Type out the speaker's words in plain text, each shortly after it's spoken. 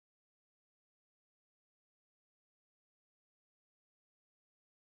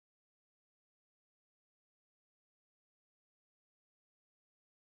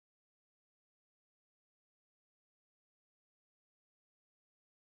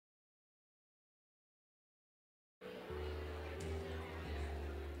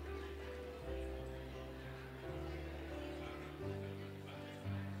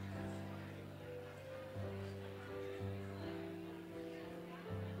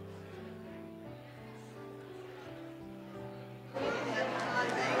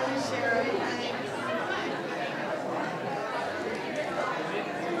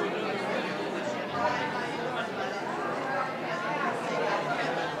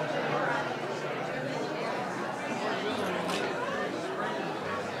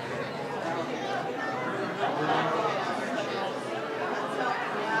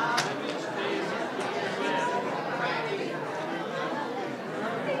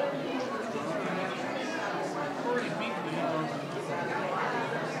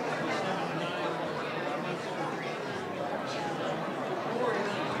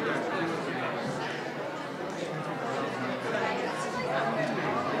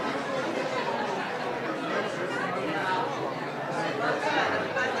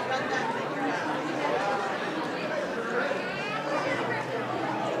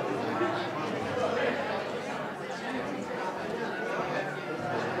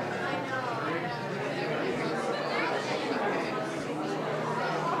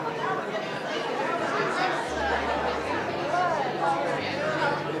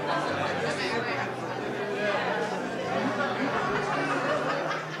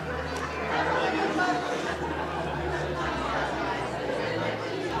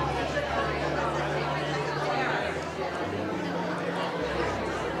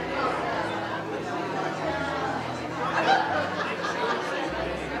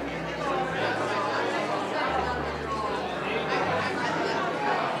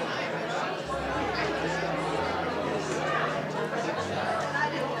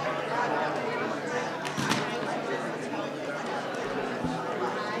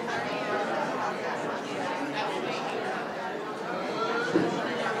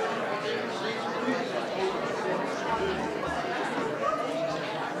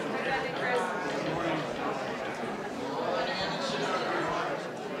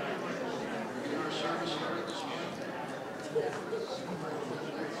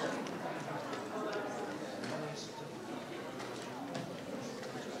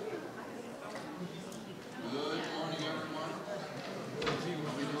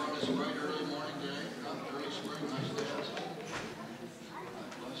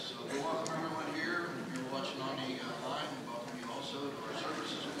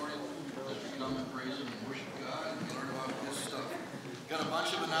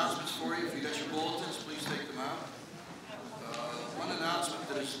announcements for you. If you got your bulletins, please take them out. One announcement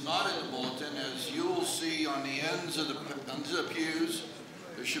that is not in the bulletin, as you will see on the ends of the pews,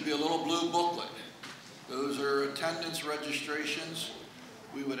 there should be a little blue booklet. Those are attendance registrations.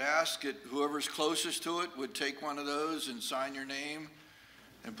 We would ask that whoever's closest to it would take one of those and sign your name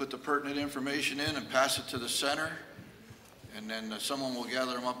and put the pertinent information in and pass it to the center. And then someone will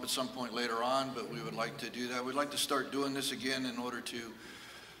gather them up at some point later on, but we would like to do that. We'd like to start doing this again in order to,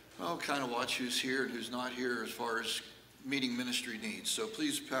 kind of watch who's here and who's not here as far as meeting ministry needs. So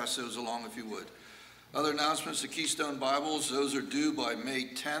please pass those along if you would. Other announcements, the Keystone Bibles, those are due by May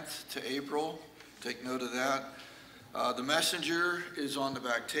 10th to April. Take note of that. The Messenger is on the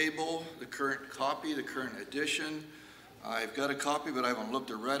back table, the current copy, the current edition. I've got a copy, but I haven't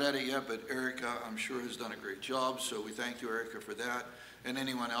looked or read at it yet, but Erica, I'm sure, has done a great job, so we thank you, Erica, for that, and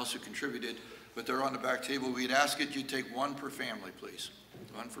anyone else who contributed. But they're on the back table. We'd ask that you take one per family, please.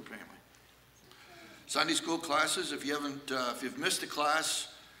 One for family. Sunday school classes, if you've missed a class,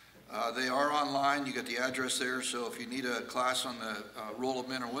 they are online. You got the address there, so if you need a class on the role of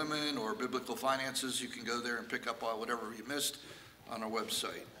men or women or biblical finances, you can go there and pick up whatever you missed on our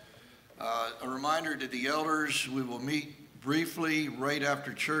website. A reminder to the elders, we will meet briefly right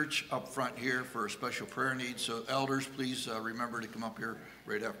after church up front here for a special prayer need. So elders, please remember to come up here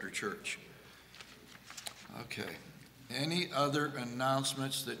right after church. Okay. Any other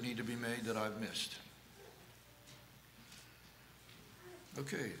announcements that need to be made that I've missed?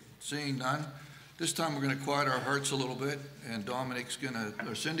 Okay. Seeing none. This time we're going to quiet our hearts a little bit, and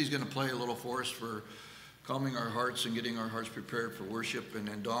Cindy's going to play a little for us for calming our hearts and getting our hearts prepared for worship, and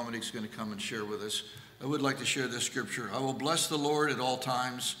then Dominic's going to come and share with us. I would like to share this scripture. I will bless the Lord at all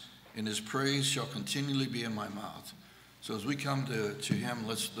times, and his praise shall continually be in my mouth. So as we come to him,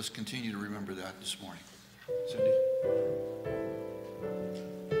 let's continue to remember that this morning. Cindy?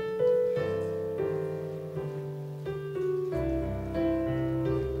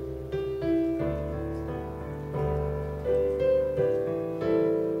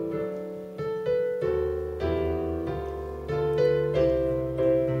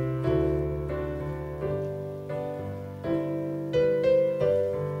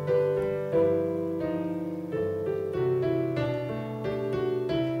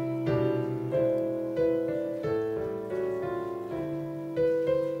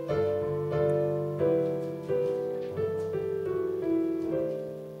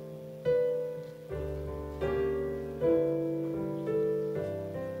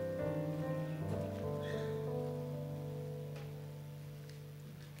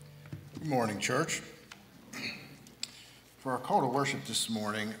 Good morning, church. For our call to worship this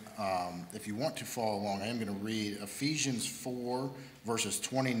morning, if you want to follow along, I am going to read Ephesians 4, verses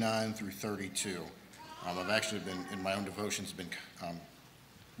 29 through 32. I've actually been, in my own devotions, been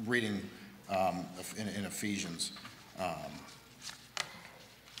reading in Ephesians.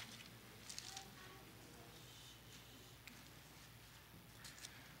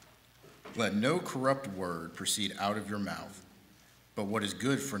 Let no corrupt word proceed out of your mouth, but what is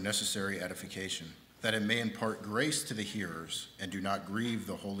good for necessary edification, that it may impart grace to the hearers, and do not grieve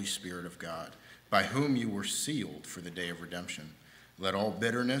the Holy Spirit of God, by whom you were sealed for the day of redemption. Let all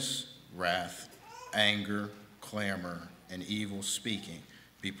bitterness, wrath, anger, clamor, and evil speaking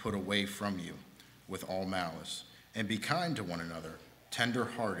be put away from you with all malice, and be kind to one another,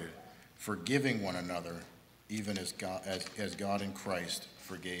 tender-hearted, forgiving one another, even as God in Christ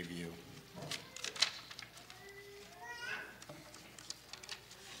forgave you.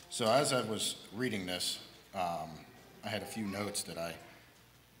 So as I was reading this, I had a few notes that I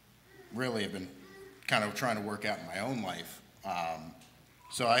really have been kind of trying to work out in my own life.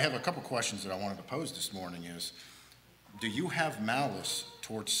 So I have a couple questions that I wanted to pose this morning is, do you have malice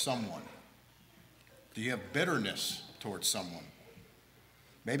towards someone? Do you have bitterness towards someone?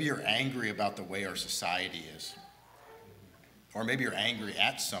 Maybe you're angry about the way our society is. Or maybe you're angry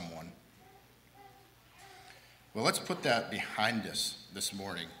at someone. Well, let's put that behind us this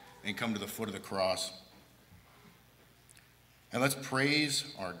morning and come to the foot of the cross. And let's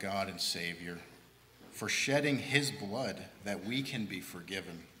praise our God and Savior for shedding his blood that we can be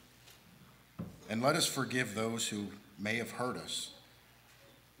forgiven. And let us forgive those who may have hurt us.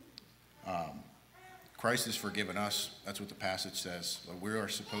 Christ has forgiven us. That's what the passage says. But we are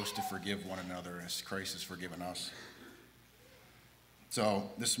supposed to forgive one another as Christ has forgiven us. So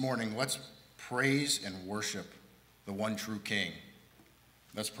this morning, let's praise and worship the one true King.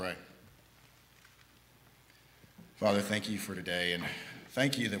 Let's pray. Father, thank you for today, and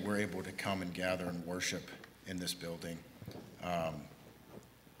thank you that we're able to come and gather and worship in this building.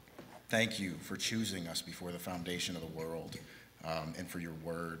 Thank you for choosing us before the foundation of the world. and for your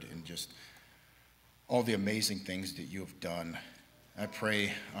word and just all the amazing things that you have done. I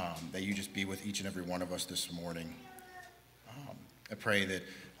pray that you just be with each and every one of us this morning. I pray that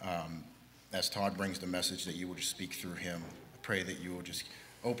as Todd brings the message, that you will just speak through him. I pray that you will just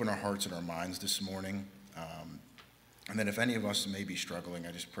open our hearts and our minds this morning. And then if any of us may be struggling,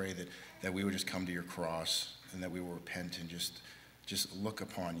 I just pray that we would just come to your cross and that we will repent and just look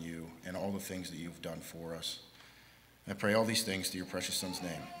upon you and all the things that you've done for us. I pray all these things through your precious Son's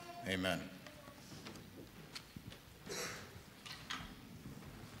name. Amen.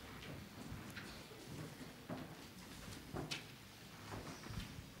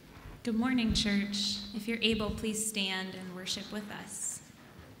 Good morning, church. If you're able, please stand and worship with us.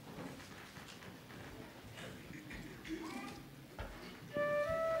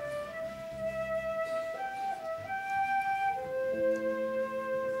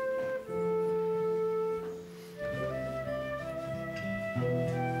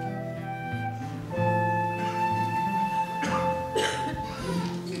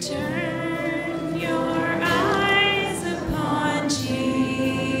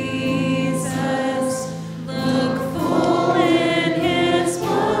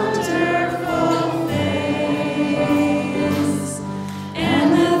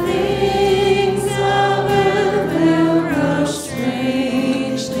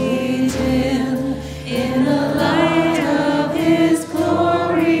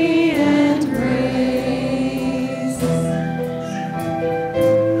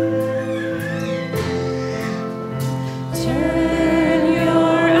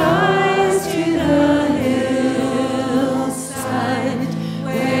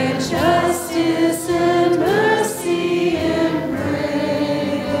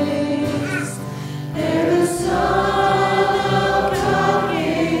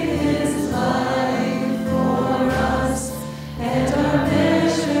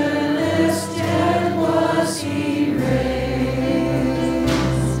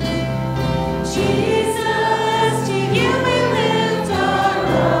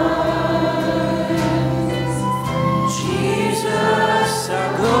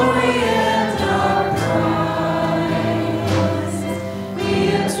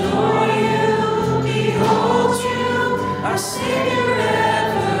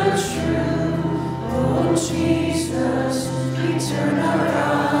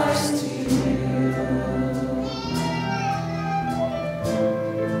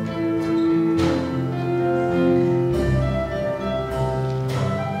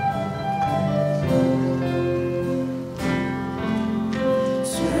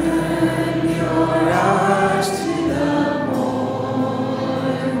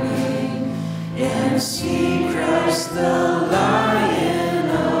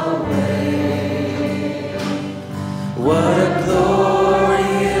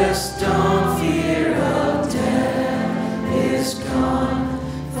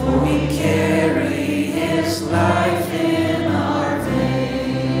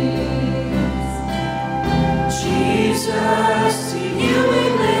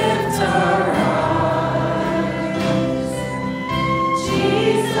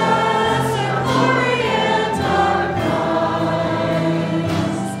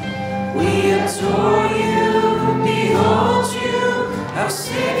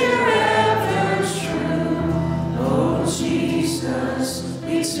 Savior ever true, oh Jesus.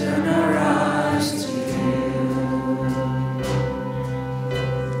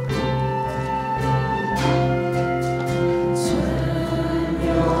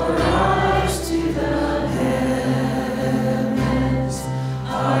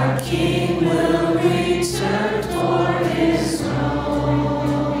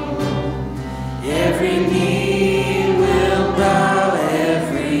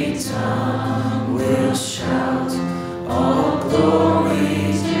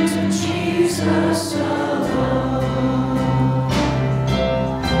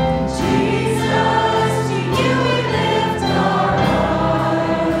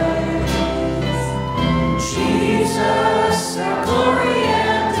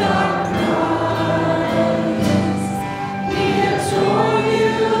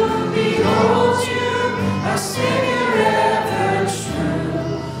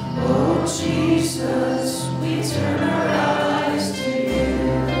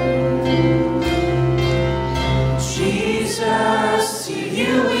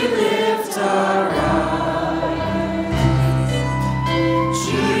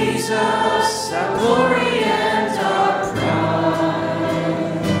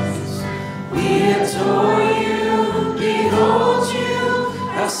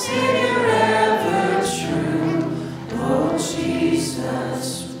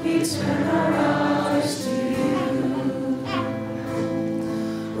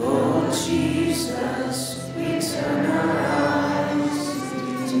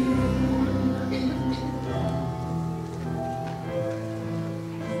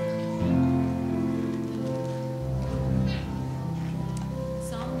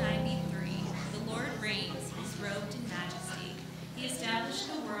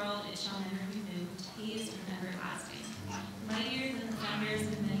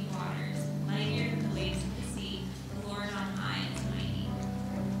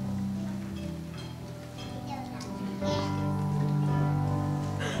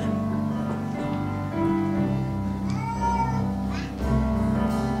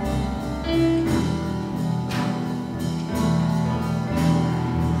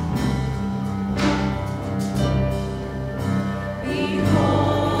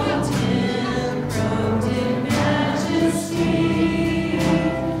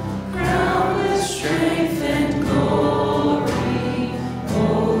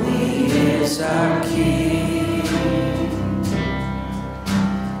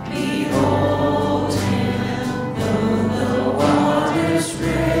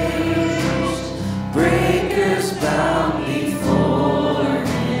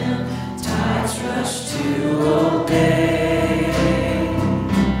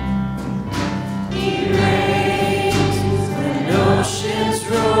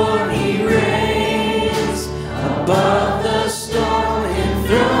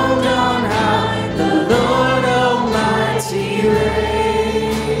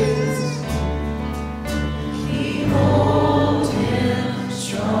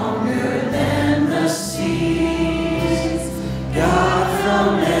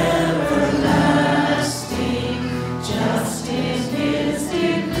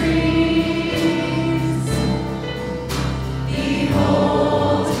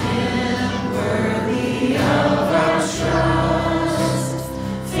 Behold him, worthy of our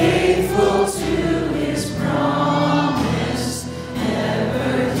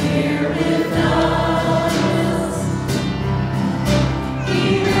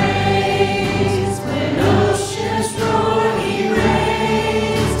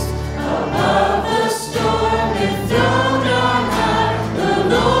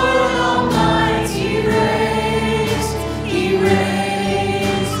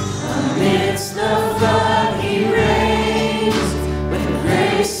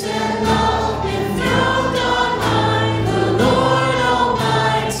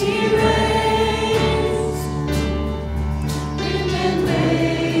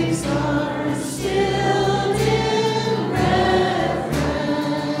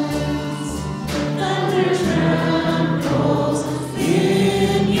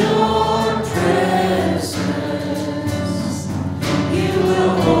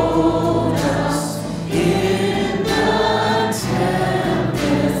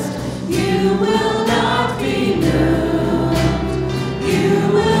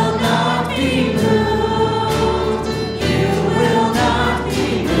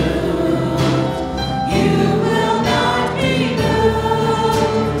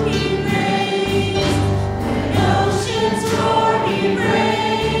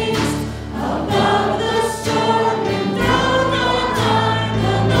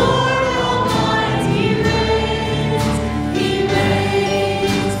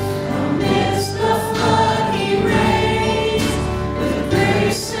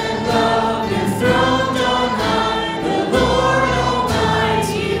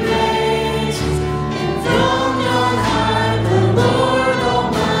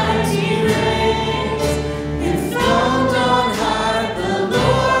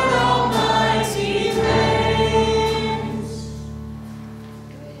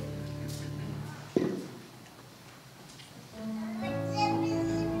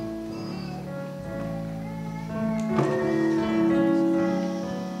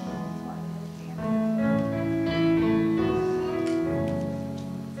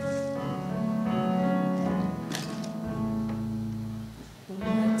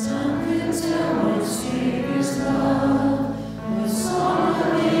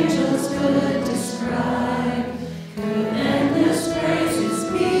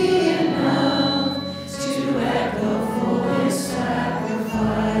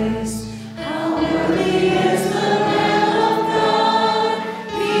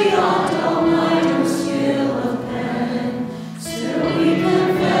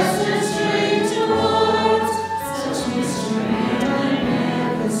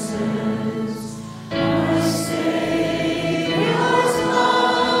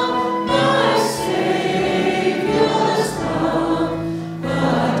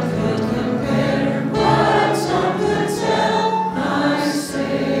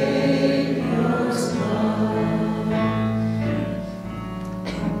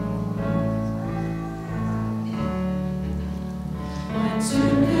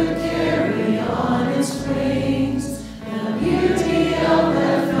Savior.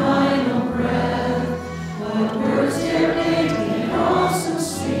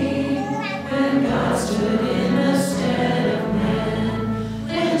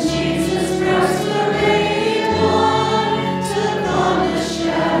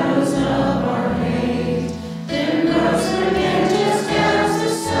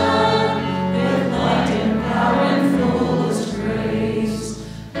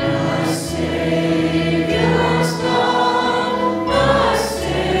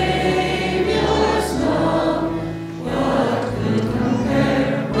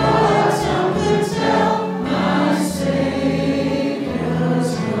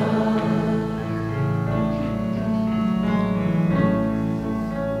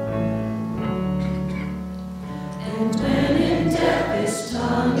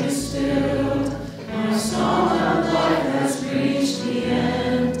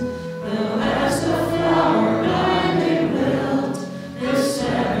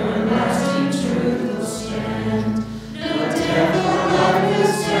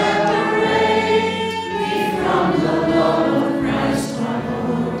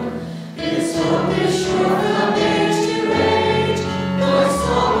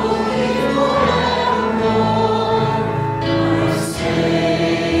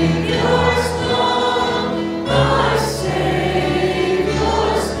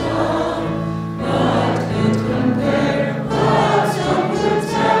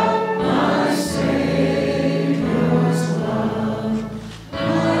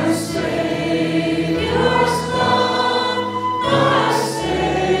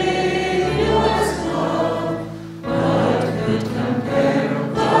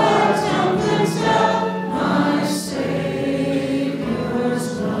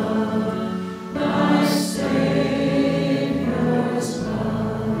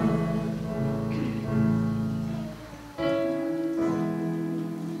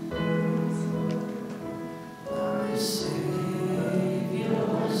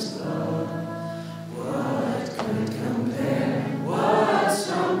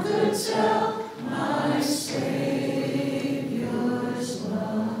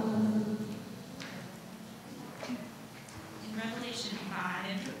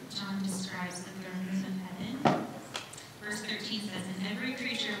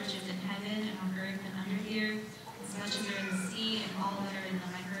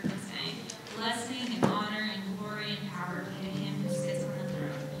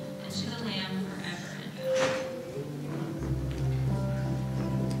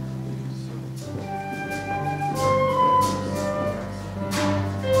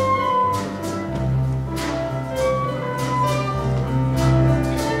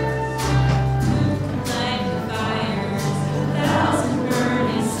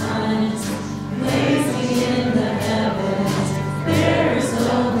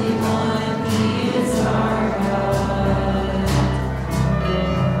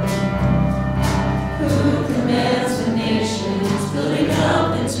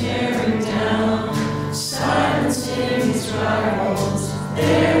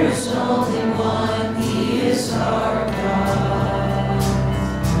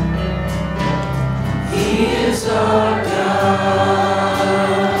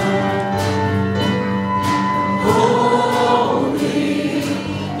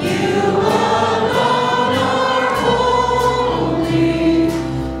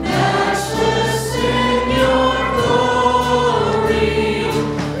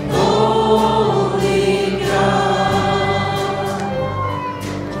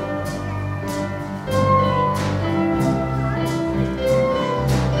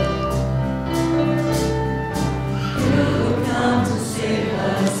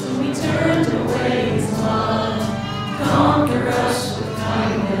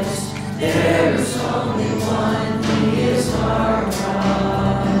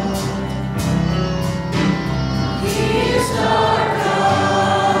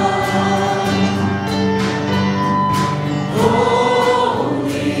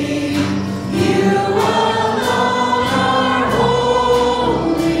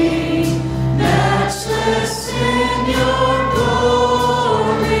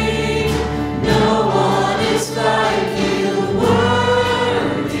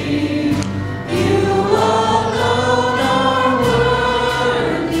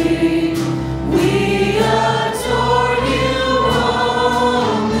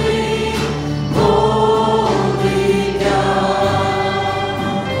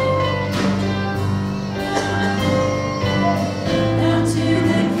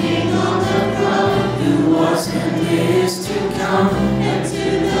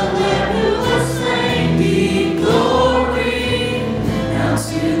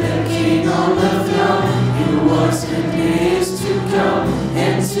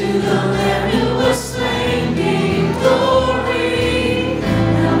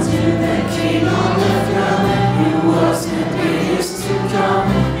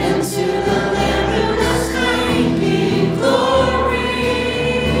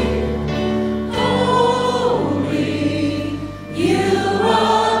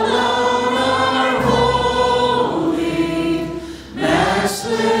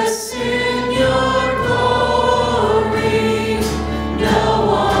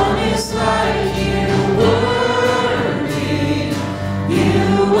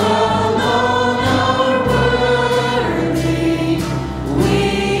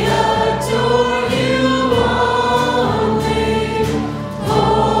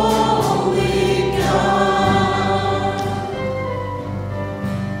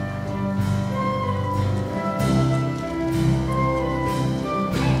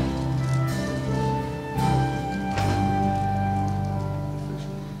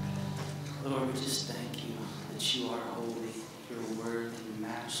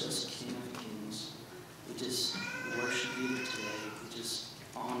 matchless King of Kings. We just worship you today. We just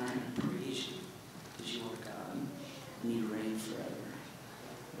honor and praise you because you are God and you reign forever.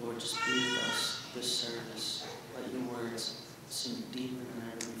 Lord, just be with us this service. Let your words sink deeper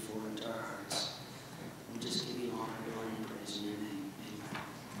than ever before into our hearts. We just give you honor, glory, and praise in your name.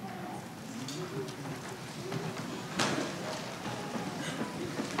 Amen.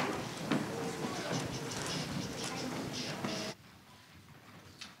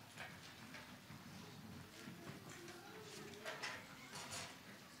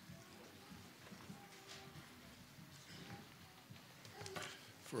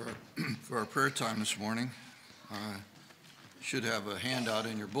 For our prayer time this morning, should have a handout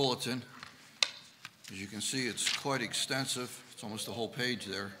in your bulletin. As you can see, it's quite extensive. It's almost a whole page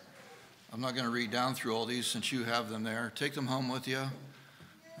there. I'm not going to read down through all these since you have them there. Take them home with you.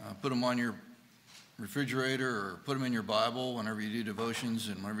 Put them on your refrigerator or put them in your Bible whenever you do devotions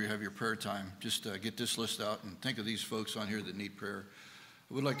and whenever you have your prayer time. Just get this list out and think of these folks on here that need prayer.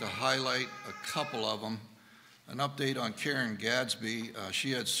 I would like to highlight a couple of them. An update on Karen Gadsby.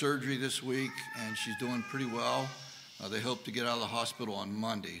 She had surgery this week and she's doing pretty well. They hope to get out of the hospital on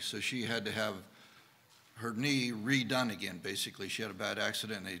Monday. So she had to have her knee redone again, basically. She had a bad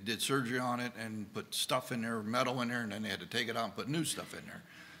accident and they did surgery on it and put stuff in there, metal in there, and then they had to take it out and put new stuff in there.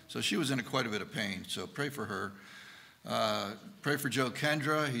 So she was in quite a bit of pain. So pray for her. Pray for Joe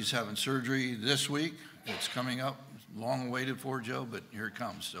Kendra. He's having surgery this week. It's coming up. Long awaited for, Joe, but here it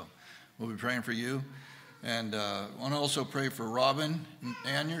comes. So we'll be praying for you. And I want to also pray for Robin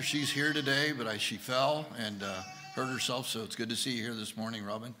Anyer. She's here today, but she fell and hurt herself, so it's good to see you here this morning,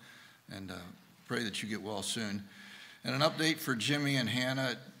 Robin. And pray that you get well soon. And an update for Jimmy and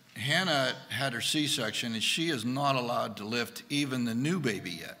Hannah. Hannah had her C-section, and she is not allowed to lift even the new baby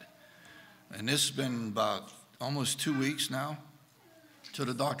yet. And this has been about almost 2 weeks now. So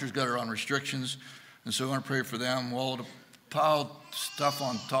the doctor's got her on restrictions, and so I want to pray for them. Well, piled stuff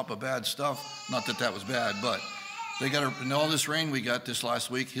on top of bad stuff. Not that that was bad, but they got her, in all this rain we got this last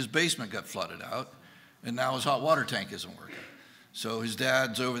week, his basement got flooded out, and now his hot water tank isn't working. So his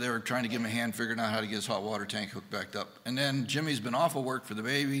dad's over there trying to give him a hand figuring out how to get his hot water tank hooked back up. And then Jimmy's been off of work for the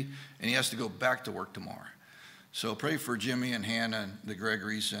baby, and he has to go back to work tomorrow. So pray for Jimmy and Hannah and the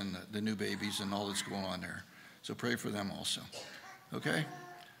Gregories and the new babies and all that's going on there. So pray for them also. Okay?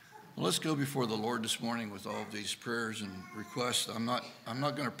 Well, let's go before the Lord this morning with all of these prayers and requests. I'm not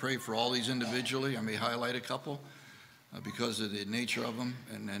going to pray for all these individually. I may highlight a couple because of the nature of them,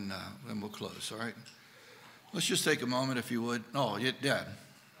 and then we'll close. All right? Let's just take a moment, if you would. Oh, yeah, Dad.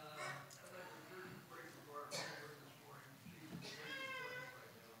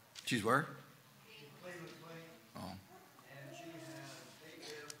 She's where? Oh.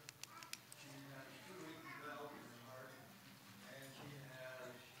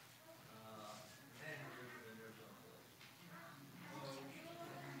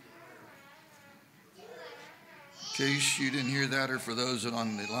 In case you didn't hear that, or for those that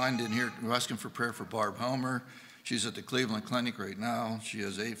on the line didn't hear, we're asking for prayer for Barb Homer. She's at the Cleveland Clinic right now. She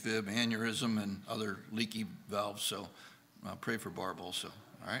has AFib, aneurysm, and other leaky valves, so pray for Barb also,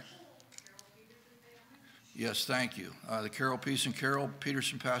 all right? Yes, thank you. The Carol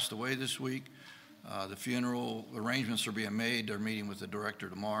Peterson passed away this week. The funeral arrangements are being made. They're meeting with the director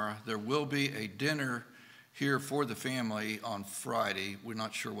tomorrow. There will be a dinner here for the family on Friday. We're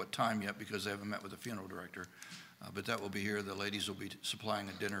not sure what time yet because they haven't met with the funeral director. But that will be here. The ladies will be supplying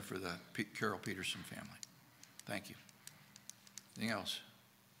a dinner for the Carol Peterson family. Thank you. Anything else?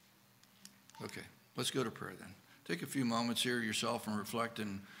 Okay, let's go to prayer then. Take a few moments here yourself and reflect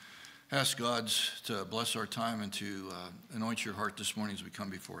and ask God to bless our time and to anoint your heart this morning as we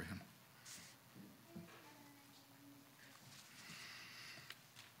come before him.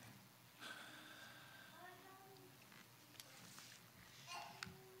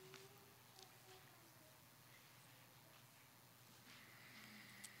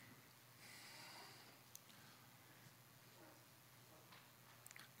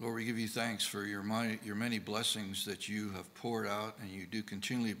 Lord, we give you thanks for your many blessings that you have poured out and you do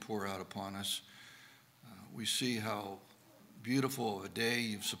continually pour out upon us. We see how beautiful of a day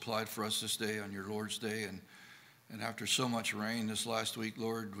you've supplied for us this day on your Lord's Day. And after so much rain this last week,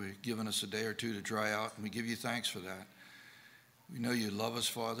 Lord, we've given us a day or two to dry out, and we give you thanks for that. We know you love us,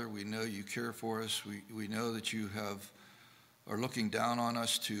 Father. We know you care for us. We know that you are looking down on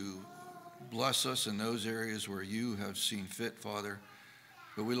us to bless us in those areas where you have seen fit, Father.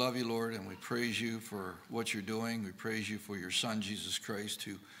 But we love you, Lord, and we praise you for what you're doing. We praise you for your Son, Jesus Christ,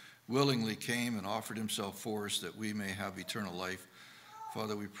 who willingly came and offered himself for us that we may have eternal life.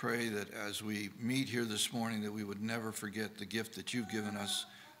 Father, we pray that as we meet here this morning that we would never forget the gift that you've given us,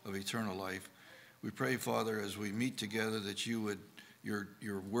 of eternal life. We pray, Father, as we meet together, that you would,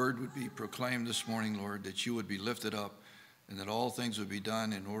 your word would be proclaimed this morning, Lord, that you would be lifted up, and that all things would be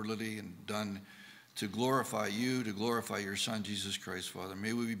done in orderly and done to glorify you, to glorify your Son, Jesus Christ, Father.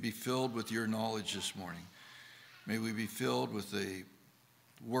 May we be filled with your knowledge this morning. May we be filled with the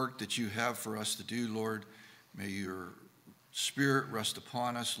work that you have for us to do, Lord. May your Spirit rest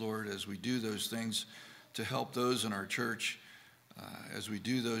upon us, Lord, as we do those things to help those in our church, as we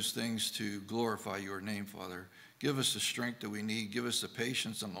do those things to glorify your name, Father. Give us the strength that we need. Give us the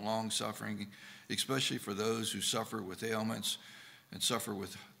patience and the long suffering, especially for those who suffer with ailments and suffer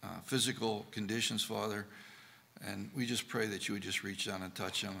with physical conditions, Father. And we just pray that you would just reach down and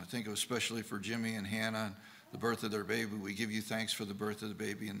touch them. I think especially for Jimmy and Hannah and the birth of their baby. We give you thanks for the birth of the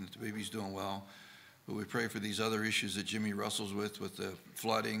baby and that the baby's doing well. But we pray for these other issues that Jimmy wrestles with the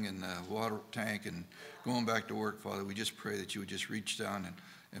flooding and the water tank and going back to work, Father. We just pray that you would just reach down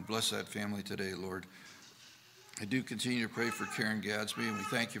and bless that family today, Lord. I do continue to pray for Karen Gadsby, and we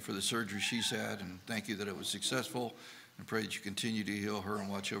thank you for the surgery she's had, and thank you that it was successful, and pray that you continue to heal her and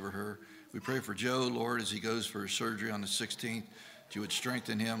watch over her. We pray for Joe, Lord, as he goes for his surgery on the 16th, that you would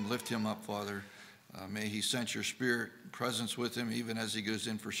strengthen him, lift him up, Father. May he sense your spirit presence with him even as he goes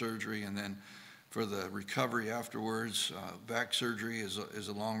in for surgery, and then for the recovery afterwards. Back surgery is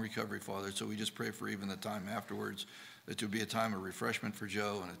a long recovery, Father, so we just pray for even the time afterwards, that it would be a time of refreshment for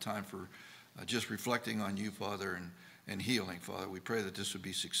Joe and a time for just reflecting on you, Father, and healing, Father. We pray that this would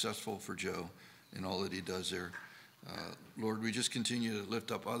be successful for Joe in all that he does there. Lord, we just continue to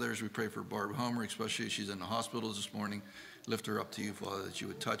lift up others. We pray for Barb Homer, especially as she's in the hospital this morning. Lift her up to you, Father, that you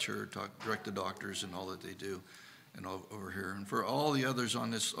would touch her, direct the doctors and all that they do and all over here. And for all the others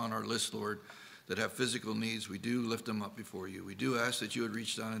on our list, Lord, that have physical needs, we do lift them up before you. We do ask that you would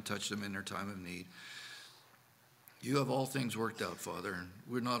reach down and touch them in their time of need. You have all things worked out, Father.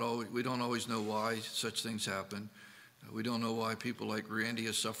 We don't always know why such things happen. We don't know why people like Randy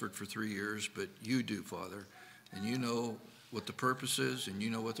has suffered for 3 years, but you do, Father. And you know what the purpose is, and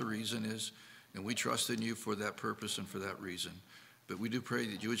you know what the reason is, and we trust in you for that purpose and for that reason. But we do pray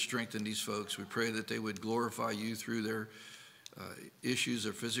that you would strengthen these folks. We pray that they would glorify you through their issues,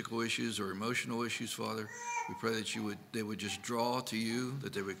 or physical issues, or emotional issues, Father. We pray that they would just draw to you,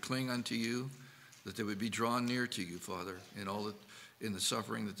 that they would cling unto you, that they would be drawn near to you, Father, in the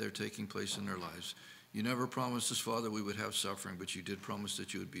suffering that they're taking place in their lives. You never promised us, Father, we would have suffering, but you did promise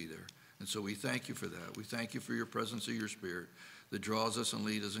that you would be there. And so we thank you for that. We thank you for your presence of your Spirit that draws us and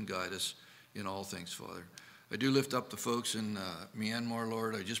leads us and guides us in all things, Father. I do lift up the folks in Myanmar,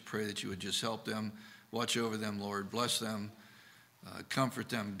 Lord. I just pray that you would just help them, watch over them, Lord, bless them, comfort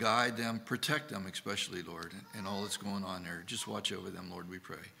them, guide them, protect them especially, Lord, and all that's going on there. Just watch over them, Lord, we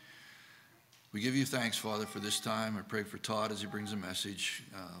pray. We give you thanks, Father, for this time. I pray for Todd as he brings a message.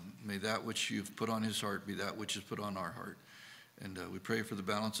 May that which you've put on his heart be that which is put on our heart. And we pray for the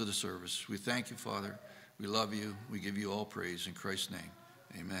balance of the service. We thank you, Father. We love you. We give you all praise in Christ's name.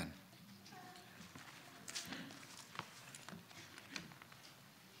 Amen.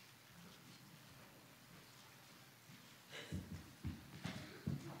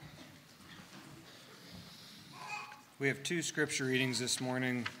 We have two scripture readings this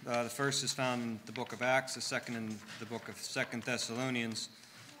morning. The first is found in the book of Acts, the second in the book of 2 Thessalonians.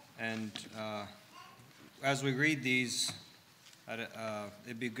 And as we read these,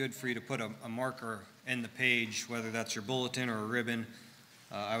 it'd be good for you to put a marker in the page, whether that's your bulletin or a ribbon.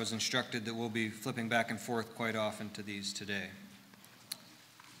 I was instructed that we'll be flipping back and forth quite often to these today.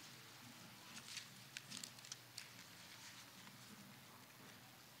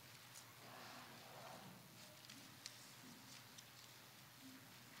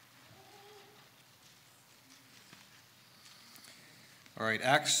 All right,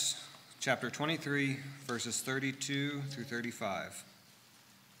 Acts chapter 23, verses 32 through 35.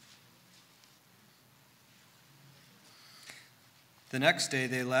 The next day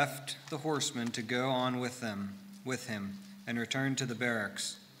they left the horsemen to go on with him, and returned to the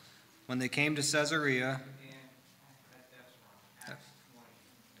barracks. When they came to Caesarea,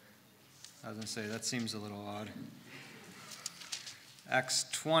 I was going to say, that seems a little odd. Acts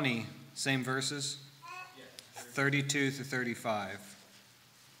 20, same verses, 32 through 35.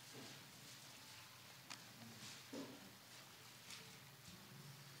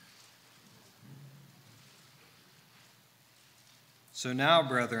 So now,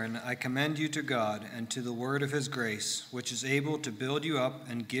 brethren, I commend you to God and to the word of his grace, which is able to build you up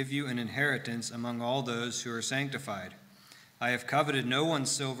and give you an inheritance among all those who are sanctified. I have coveted no one's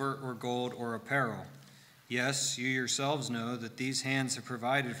silver or gold or apparel. Yes, you yourselves know that these hands have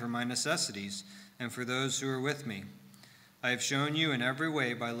provided for my necessities and for those who are with me. I have shown you in every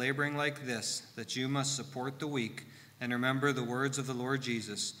way by laboring like this that you must support the weak and remember the words of the Lord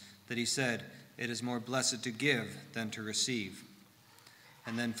Jesus, that he said, "It is more blessed to give than to receive."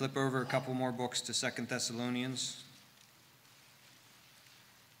 And then flip over a couple more books to 2 Thessalonians.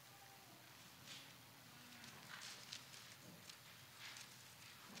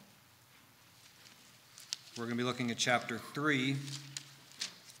 We're going to be looking at chapter 3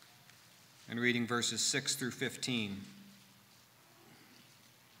 and reading verses 6 through 15.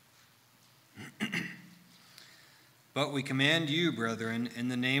 But we command you, brethren, in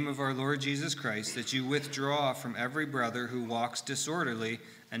the name of our Lord Jesus Christ, that you withdraw from every brother who walks disorderly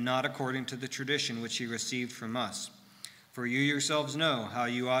and not according to the tradition which he received from us. For you yourselves know how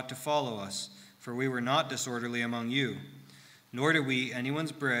you ought to follow us, for we were not disorderly among you, nor did we eat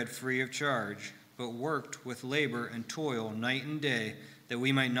anyone's bread free of charge, but worked with labor and toil night and day, that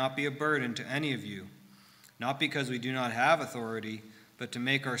we might not be a burden to any of you, not because we do not have authority, but to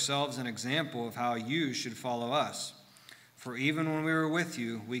make ourselves an example of how you should follow us. For even when we were with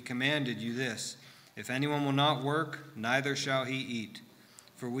you, we commanded you this: if anyone will not work, neither shall he eat.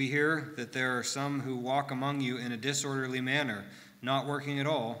 For we hear that there are some who walk among you in a disorderly manner, not working at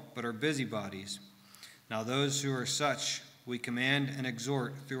all, but are busybodies. Now those who are such we command and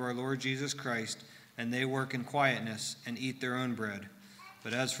exhort through our Lord Jesus Christ, and they work in quietness and eat their own bread.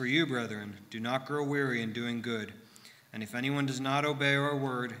 But as for you, brethren, do not grow weary in doing good. And if anyone does not obey our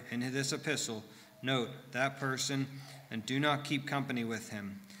word in this epistle, note that person and do not keep company with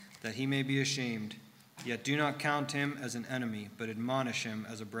him, that he may be ashamed. Yet do not count him as an enemy, but admonish him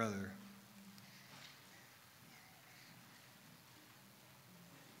as a brother.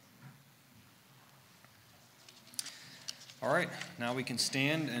 All right, now we can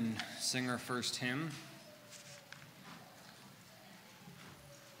stand and sing our first hymn.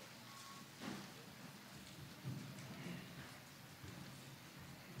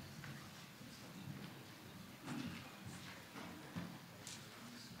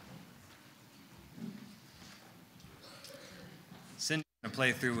 Cindy's going to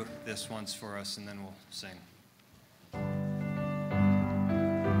play through this once for us, and then we'll sing.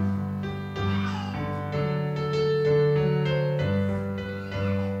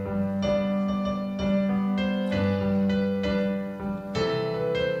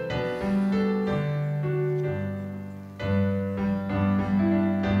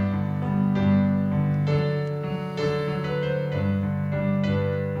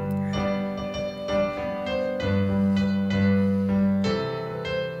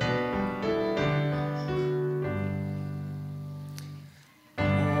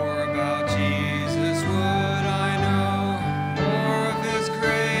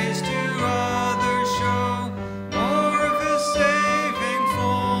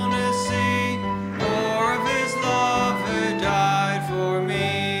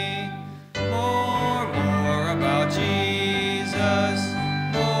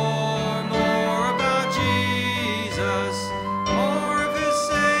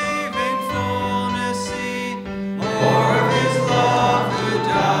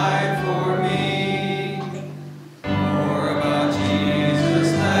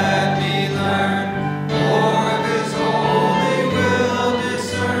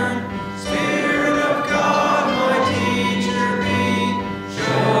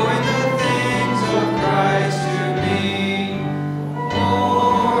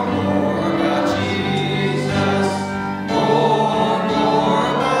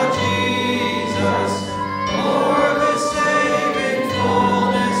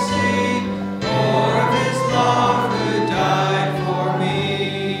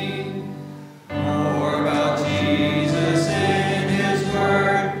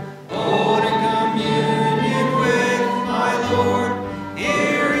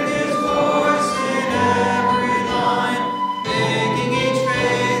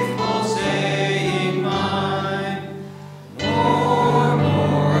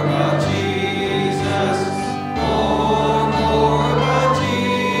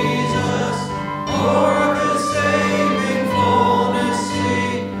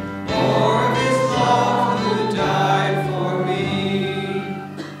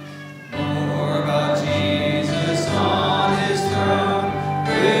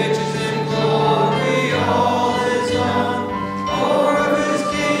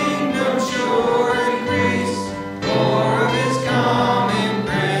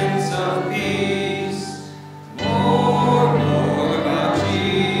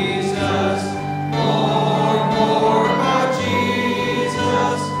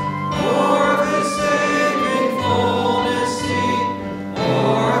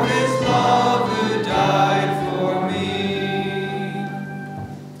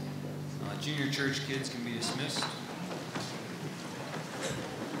 Senior church kids can be dismissed.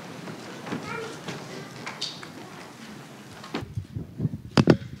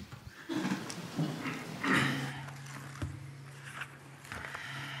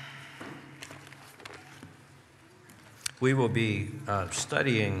 We will be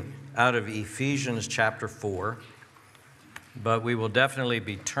studying out of Ephesians chapter 4, but we will definitely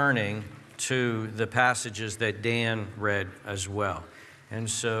be turning to the passages that Dan read as well. And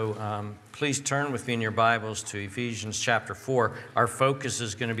so please turn with me in your Bibles to Ephesians chapter 4. Our focus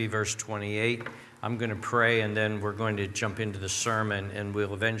is going to be verse 28. I'm going to pray, and then we're going to jump into the sermon, and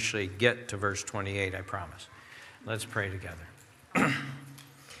we'll eventually get to verse 28, I promise. Let's pray together.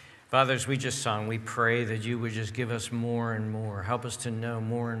 Father, as we just sung, we pray that you would just give us more and more. Help us to know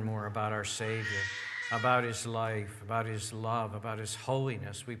more and more about our Savior, about his life, about his love, about his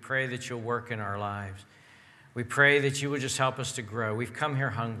holiness. We pray that you'll work in our lives. We pray that you would just help us to grow. We've come here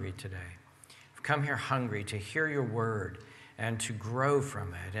hungry today. We've come here hungry to hear your word and to grow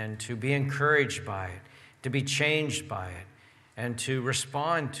from it and to be encouraged by it, to be changed by it, and to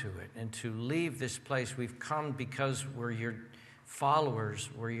respond to it and to leave this place. We've come because we're your followers,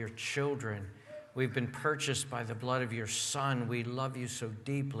 we're your children. We've been purchased by the blood of your Son. We love you so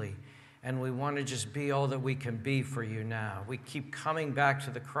deeply, and we want to just be all that we can be for you now. We keep coming back to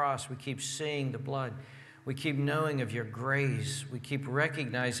the cross. We keep seeing the blood. We keep knowing of your grace. We keep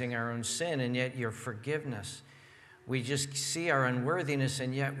recognizing our own sin and yet your forgiveness. We just see our unworthiness,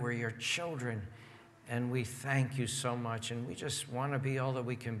 and yet we're your children, and we thank you so much, and we just want to be all that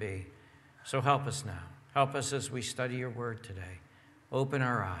we can be. So help us now. Help us as we study your word today. Open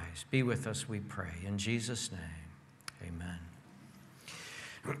our eyes. Be with us, we pray. In Jesus' name, amen.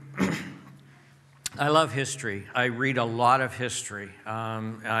 I love history. I read a lot of history.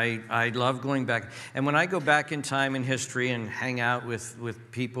 I love going back. And when I go back in time in history and hang out with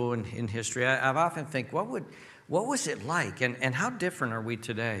people in history, I've often think, what was it like? And how different are we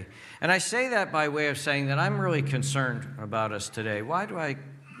today? And I say that by way of saying that I'm really concerned about us today. Why do I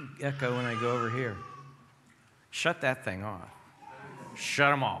echo when I go over here? Shut that thing off.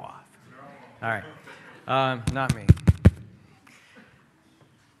 Shut them all off. All right. Not me.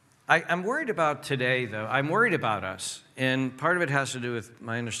 I'm worried about today, though. I'm worried about us. And part of it has to do with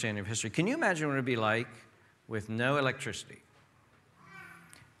my understanding of history. Can you imagine what it would be like with no electricity?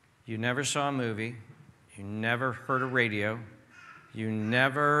 You never saw a movie. You never heard a radio. You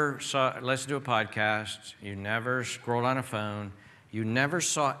never listened to a podcast. You never scrolled on a phone. You never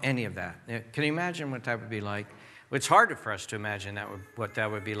saw any of that. Can you imagine what that would be like? It's hard for us to imagine what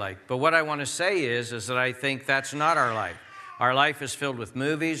that would be like. But what I want to say is that I think that's not our life. Our life is filled with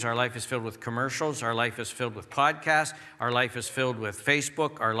movies. Our life is filled with commercials. Our life is filled with podcasts. Our life is filled with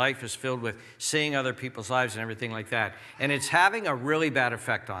Facebook. Our life is filled with seeing other people's lives and everything like that. And it's having a really bad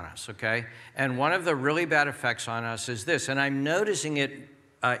effect on us, okay? And one of the really bad effects on us is this, and I'm noticing it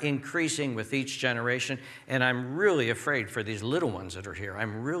increasing with each generation, and I'm really afraid for these little ones that are here.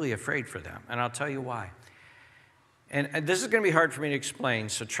 I'm really afraid for them, and I'll tell you why. And this is going to be hard for me to explain,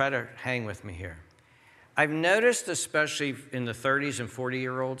 so try to hang with me here. I've noticed, especially in the 30s and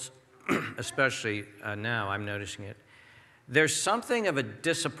 40-year-olds, especially now I'm noticing it, there's something of a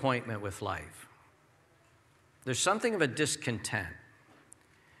disappointment with life. There's something of a discontent.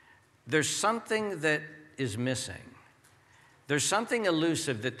 There's something that is missing. There's something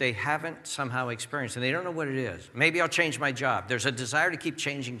elusive that they haven't somehow experienced, and they don't know what it is. Maybe I'll change my job. There's a desire to keep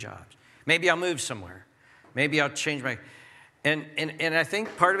changing jobs. Maybe I'll move somewhere. Maybe I'll change my... And I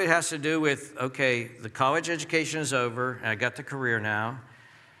think part of it has to do with, okay, the college education is over, and I got the career now,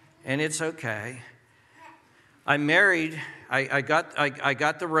 and it's okay. I'm married. I got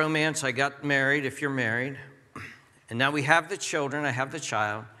the romance. I got married, if you're married. And now we have the children. I have the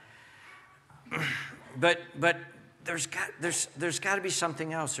child. But there's got to be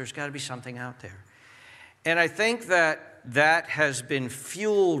something else. There's got to be something out there. And I think that has been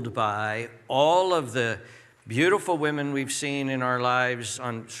fueled by all of the beautiful women we've seen in our lives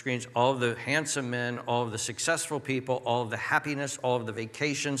on screens, all of the handsome men, all of the successful people, all of the happiness, all of the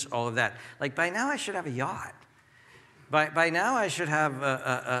vacations, all of that. Like, by now I should have a yacht. By now I should have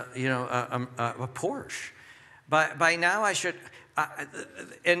a Porsche. By now I should,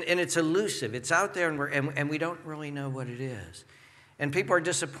 and it's elusive. It's out there, and we don't really know what it is. And people are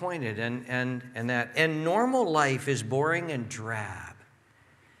disappointed, and normal life is boring and drab.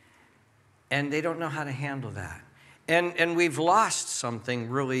 And they don't know how to handle that. And we've lost something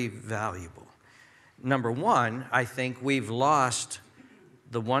really valuable. Number one, I think we've lost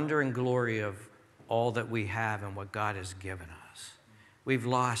the wonder and glory of all that we have and what God has given us. We've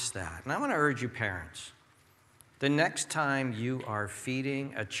lost that. And I want to urge you parents, The next time you are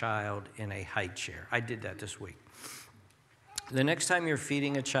feeding a child in a high chair, I did that this week. The next time you're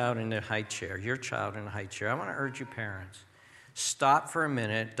feeding a child in a high chair, your child in a high chair, I want to urge you parents, stop for a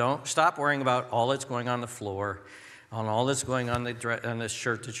minute. Don't stop worrying about all that's going on the floor, on all that's going on the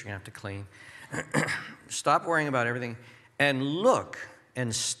shirt that you're going to have to clean. Stop worrying about everything and look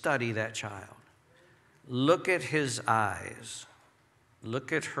and study that child. Look at his eyes.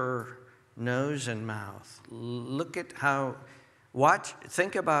 Look at her nose and mouth. Look at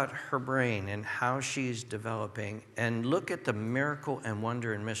think about her brain and how she's developing, and look at the miracle and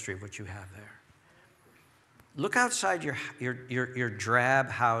wonder and mystery of what you have there. Look outside your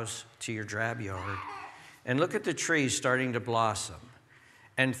drab house to your drab yard, and look at the trees starting to blossom,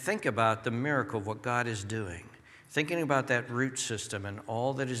 and think about the miracle of what God is doing. Thinking about that root system and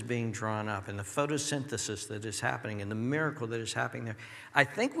all that is being drawn up and the photosynthesis that is happening and the miracle that is happening there. I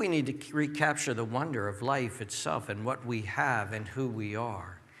think we need to recapture the wonder of life itself and what we have and who we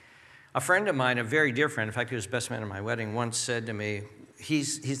are. A friend of mine, a very dear friend, in fact, he was best man at my wedding, once said to me,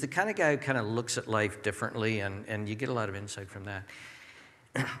 he's the kind of guy who kind of looks at life differently, and you get a lot of insight from that.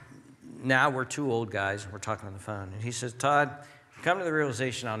 Now we're two old guys, and we're talking on the phone, and he says, Todd, I've come to the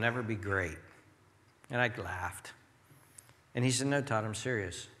realization I'll never be great. And I laughed. And he said, no, Todd, I'm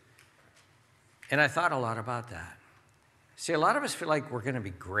serious. And I thought a lot about that. See, a lot of us feel like we're going to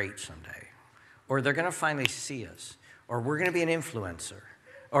be great someday, or they're going to finally see us, or we're going to be an influencer,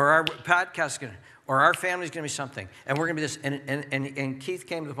 or our podcast's going to, or our family's going to be something, and we're going to be this. And Keith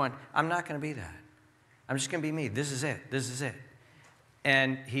came to the point, I'm not going to be that. I'm just going to be me. This is it. This is it.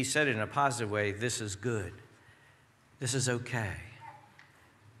 And he said it in a positive way, this is good. This is okay.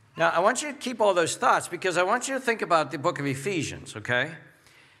 Now, I want you to keep all those thoughts because I want you to think about the book of Ephesians, okay?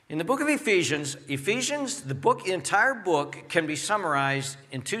 In the book of Ephesians, the entire book can be summarized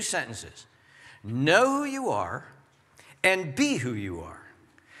in 2 sentences. Know who you are and be who you are.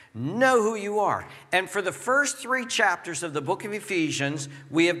 Know who you are. And for the first 3 chapters of the book of Ephesians,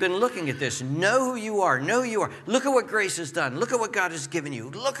 we have been looking at this. Know who you are. Know who you are. Look at what grace has done. Look at what God has given you.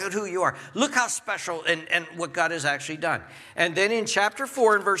 Look at who you are. Look how special and what God has actually done. And then in chapter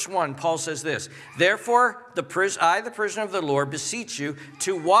 4 and verse 1, Paul says this, therefore, I, the prisoner of the Lord, beseech you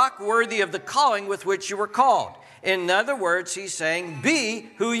to walk worthy of the calling with which you were called. In other words, he's saying, be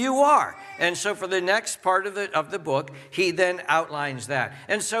who you are. And so for the next part of the book, he then outlines that.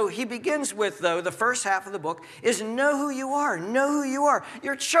 And so he begins with, though, the first half of the book is know who you are. Know who you are.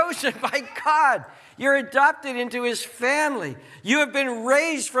 You're chosen by God. You're adopted into his family. You have been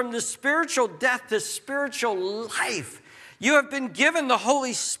raised from the spiritual death to spiritual life. You have been given the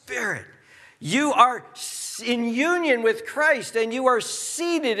Holy Spirit. You are in union with Christ, and you are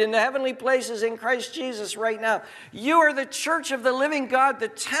seated in the heavenly places in Christ Jesus right now. You are the church of the living God, the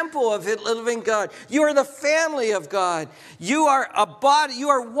temple of the living God. You are the family of God. You are a body. You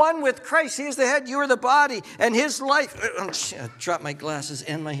are one with Christ. He is the head. You are the body. And his life, I dropped my glasses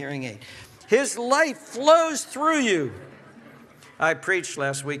and my hearing aid. His life flows through you. I preached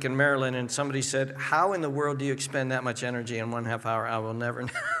last week in Maryland, and somebody said, how in the world do you expend that much energy in 1/2 hour? I will never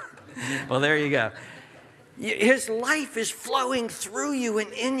know. Well, there you go. His life is flowing through you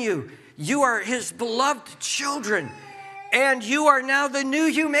and in you. You are his beloved children. And you are now the new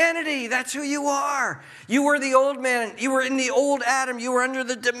humanity. That's who you are. You were the old man. You were in the old Adam. You were under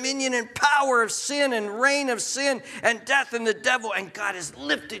the dominion and power of sin and reign of sin and death and the devil. And God has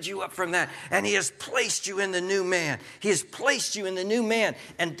lifted you up from that. And he has placed you in the new man. He has placed you in the new man.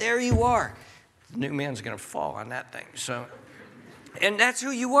 And there you are. The new man's going to fall on that thing. And that's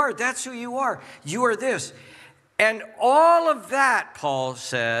who you are. That's who you are. You are this. And all of that, Paul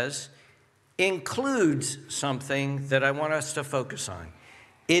says, includes something that I want us to focus on.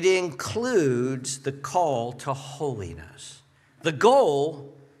 It includes the call to holiness. The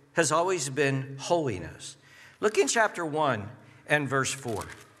goal has always been holiness. Look in chapter 1 and verse 4.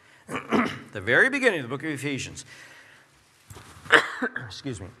 The very beginning of the book of Ephesians.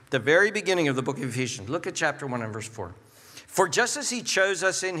 Excuse me. The very beginning of the book of Ephesians. Look at chapter 1 and verse 4. For just as he chose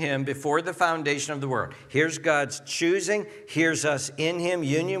us in him before the foundation of the world. Here's God's choosing. Here's us in him,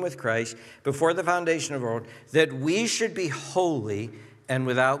 union with Christ, before the foundation of the world, that we should be holy and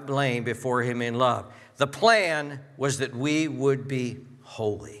without blame before him in love. The plan was that we would be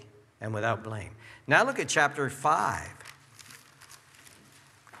holy and without blame. Now look at chapter 5.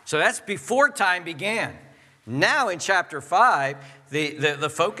 So that's before time began. Now in chapter 5, the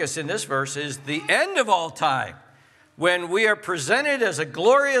focus in this verse is the end of all time, when we are presented as a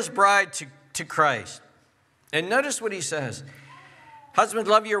glorious bride to Christ. And notice what he says. Husbands,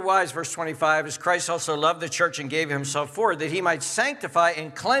 love your wives, verse 25, as Christ also loved the church and gave himself for her, that he might sanctify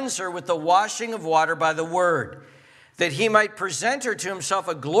and cleanse her with the washing of water by the word, that he might present her to himself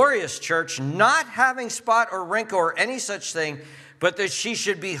a glorious church, not having spot or wrinkle or any such thing, but that she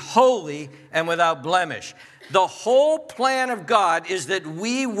should be holy and without blemish. The whole plan of God is that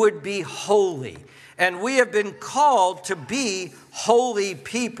we would be holy. And we have been called to be holy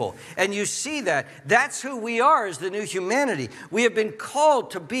people. And you see that. That's who we are as the new humanity. We have been called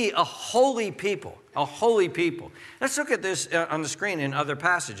to be a holy people. A holy people. Let's look at this on the screen in other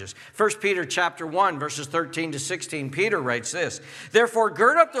passages. 1 Peter chapter 1, verses 13 to 16. Peter writes this, "Therefore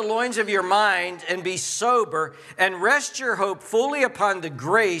gird up the loins of your mind and be sober, and rest your hope fully upon the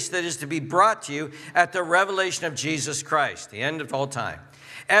grace that is to be brought to you at the revelation of Jesus Christ," the end of all time.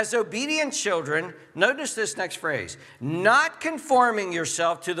 "As obedient children," notice this next phrase, "not conforming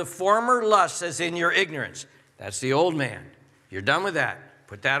yourself to the former lusts as in your ignorance." That's the old man. You're done with that.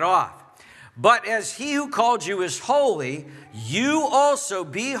 Put that off. "But as he who called you is holy, you also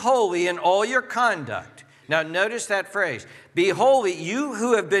be holy in all your conduct." Now notice that phrase. Be holy, you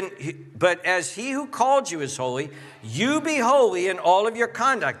who have been, but as he who called you is holy, you be holy in all of your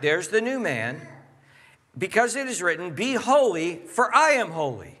conduct. There's the new man. Because it is written, "Be holy, for I am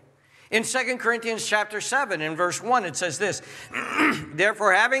holy." In 2 Corinthians chapter 7, in verse 1, it says this,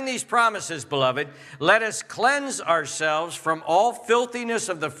 "Therefore, having these promises, beloved, let us cleanse ourselves from all filthiness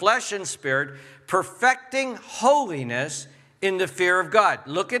of the flesh and spirit, perfecting holiness in the fear of God."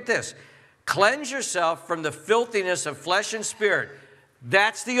 Look at this. Cleanse yourself from the filthiness of flesh and spirit.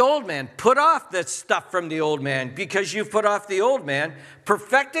 That's the old man. Put off that stuff from the old man. Because you've put off the old man,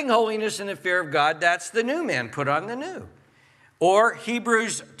 perfecting holiness in the fear of God, that's the new man. Put on the new. Or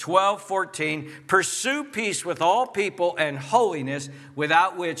Hebrews 12:14, "Pursue peace with all people and holiness,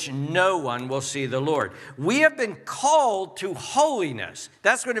 without which no one will see the Lord." We have been called to holiness.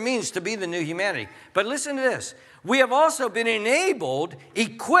 That's what it means to be the new humanity. But listen to this. We have also been enabled,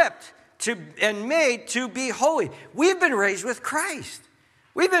 equipped, and made to be holy. We've been raised with Christ.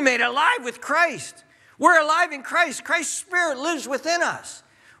 We've been made alive with Christ. We're alive in Christ. Christ's Spirit lives within us.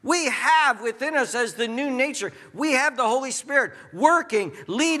 We have within us as the new nature, we have the Holy Spirit working,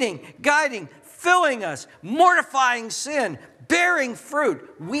 leading, guiding, filling us, mortifying sin, bearing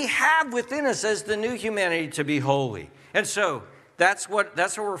fruit. We have within us as the new humanity to be holy. And so that's what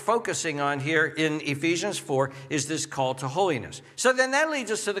we're focusing on here in Ephesians 4, is this call to holiness. So then that leads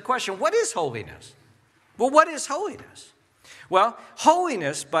us to the question, what is holiness? Well, what is holiness? Well,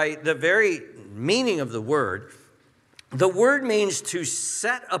 holiness, by the very meaning of the word means to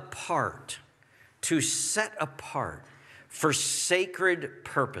set apart for sacred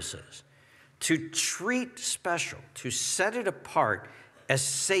purposes, to treat special, to set it apart as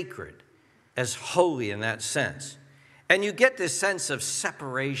sacred, as holy in that sense. And you get this sense of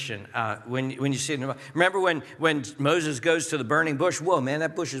separation when you see it. Remember when Moses goes to the burning bush? Whoa, man,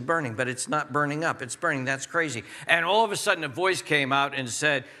 that bush is burning, but it's not burning up. It's burning. That's crazy. And all of a sudden a voice came out and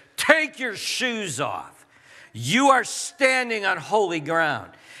said, "Take your shoes off. You are standing on holy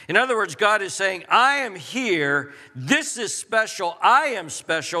ground." In other words, God is saying, I am here. This is special. I am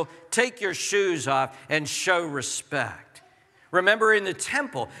special. Take your shoes off and show respect. Remember in the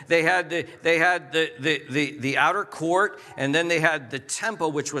temple, they had the outer court, and then they had the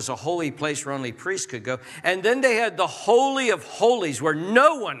temple, which was a holy place where only priests could go. And then they had the Holy of Holies where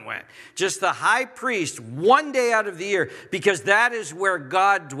no one went, just the high priest one day out of the year, because that is where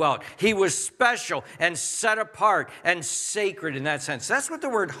God dwelt. He was special and set apart and sacred in that sense. That's what the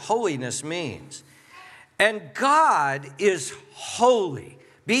word holiness means. And God is holy.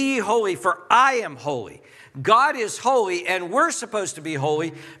 Be ye holy, for I am holy. God is holy, and we're supposed to be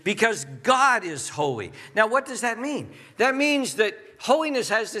holy because God is holy. Now, what does that mean? That means that holiness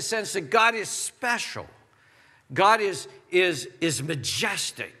has the sense that God is special. God is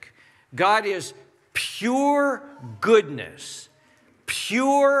majestic. God is pure goodness,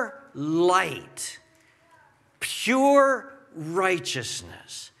 pure light, pure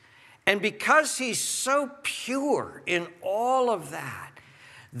righteousness. And because he's so pure in all of that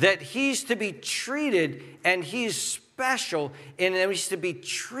he's to be treated, and he's special, and he's to be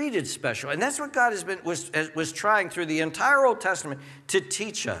treated special. And that's what God was trying through the entire Old Testament to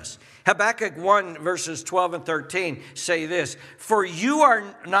teach us. Habakkuk 1, verses 12 and 13 say this, "For you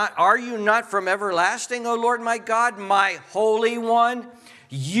are you not from everlasting, O Lord my God, my Holy One?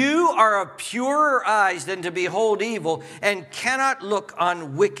 You are of purer eyes than to behold evil, and cannot look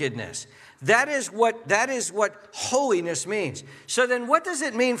on wickedness." That is what holiness means. So then what does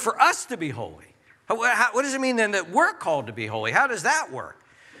it mean for us to be holy? What does it mean then that we're called to be holy? How does that work?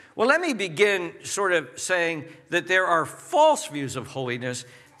 Well, let me begin sort of saying that there are false views of holiness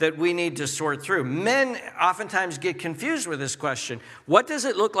that we need to sort through. Men oftentimes get confused with this question. What does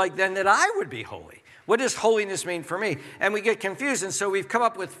it look like then that I would be holy? What does holiness mean for me? And we get confused, and so we've come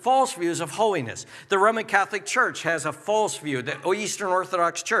up with false views of holiness. The Roman Catholic Church has a false view. The Eastern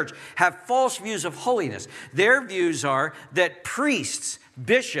Orthodox Church have false views of holiness. Their views are that priests,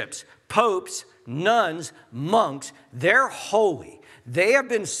 bishops, popes, nuns, monks, they're holy. They have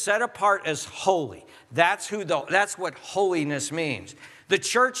been set apart as holy. That's what holiness means. The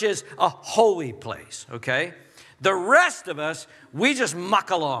church is a holy place, okay? The rest of us, we just muck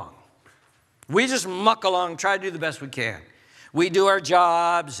along. We just muck along, try to do the best we can. We do our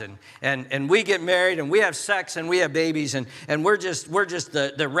jobs, and we get married, and we have sex, and we have babies, and we're just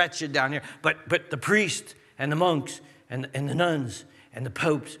the wretched down here. But the priests and the monks and the nuns and the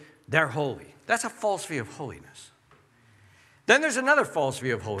popes, they're holy. That's a false view of holiness. Then there's another false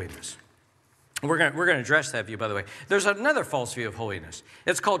view of holiness. We're going to address that view, by the way. There's another false view of holiness.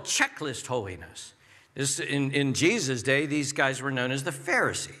 It's called checklist holiness. In Jesus' day, these guys were known as the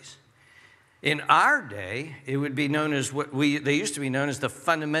Pharisees. In our day, it would be known as they used to be known as the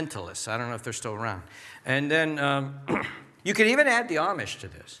fundamentalists. I don't know if they're still around. And then you could even add the Amish to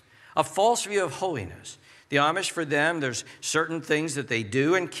this. A false view of holiness. The Amish, for them, there's certain things that they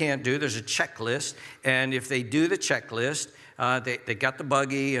do and can't do. There's a checklist. And if they do the checklist, they got the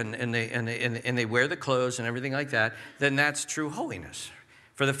buggy and they wear the clothes and everything like that, then that's true holiness.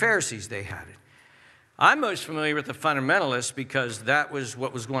 For the Pharisees, they had it. I'm most familiar with the fundamentalists because that was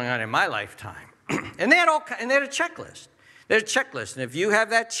what was going on in my lifetime. And they had a checklist. They had a checklist. And if you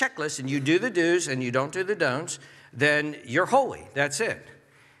have that checklist and you do the do's and you don't do the don'ts, then you're holy. That's it.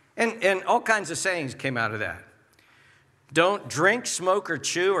 And all kinds of sayings came out of that. Don't drink, smoke, or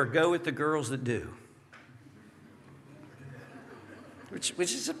chew, or go with the girls that do. Which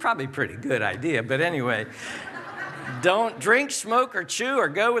is a probably pretty good idea, but anyway. Don't drink, smoke, or chew, or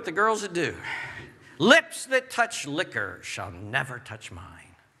go with the girls that do. Lips that touch liquor shall never touch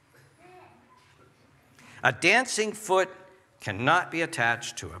mine. A dancing foot cannot be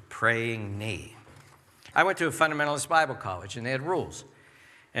attached to a praying knee. I went to a fundamentalist Bible college, and they had rules.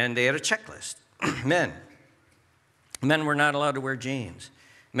 And they had a checklist. Men were not allowed to wear jeans.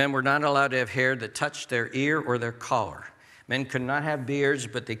 Men were not allowed to have hair that touched their ear or their collar. Men could not have beards,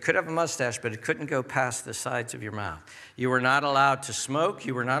 but they could have a mustache, but it couldn't go past the sides of your mouth. You were not allowed to smoke.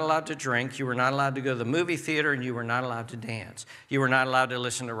 You were not allowed to drink. You were not allowed to go to the movie theater, and you were not allowed to dance. You were not allowed to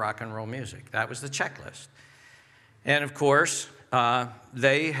listen to rock and roll music. That was the checklist. And, of course,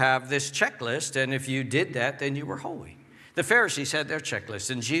 they have this checklist, and if you did that, then you were holy. The Pharisees had their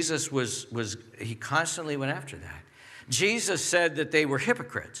checklist, and Jesus he constantly went after that. Jesus said that they were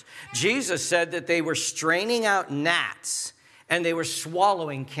hypocrites. Jesus said that they were straining out gnats and they were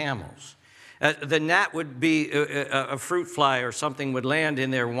swallowing camels. The gnat would be a fruit fly or something would land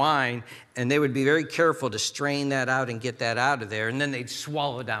in their wine, and they would be very careful to strain that out and get that out of there, and then they'd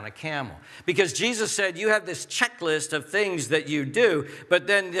swallow down a camel. Because Jesus said you have this checklist of things that you do, but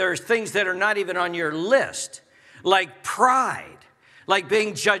then there's things that are not even on your list, like pride, like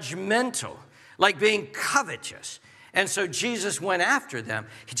being judgmental, like being covetous. And so Jesus went after them.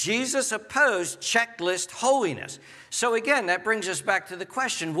 Jesus opposed checklist holiness. So again, that brings us back to the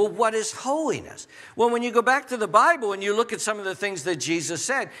question, well, what is holiness? Well, when you go back to the Bible and you look at some of the things that Jesus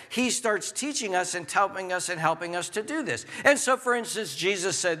said, he starts teaching us and helping us to do this. And so, for instance,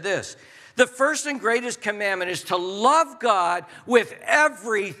 Jesus said this, the first and greatest commandment is to love God with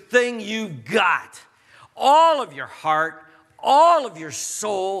everything you've got. All of your heart, all of your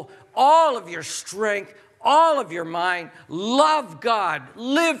soul, all of your strength, all of your mind. Love God,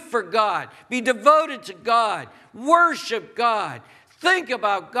 live for God, be devoted to God, worship God, think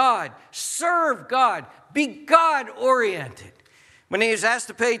about God, serve God, be God-oriented. When he was asked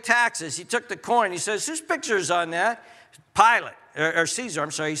to pay taxes, he took the coin. He says, whose picture is on that? Pilate, or Caesar,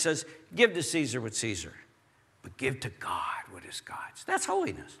 I'm sorry. He says, give to Caesar what's Caesar, but give to God what is God's. That's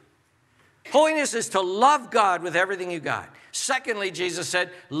holiness. Holiness is to love God with everything you got. Secondly, Jesus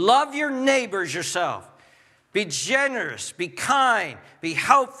said, love your neighbors yourself. Be generous, be kind, be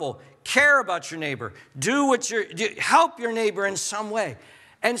helpful, care about your neighbor, help your neighbor in some way.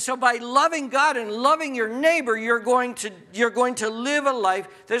 And so by loving God and loving your neighbor, you're going to live a life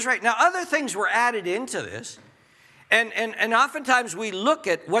that's right. Now, other things were added into this. And oftentimes we look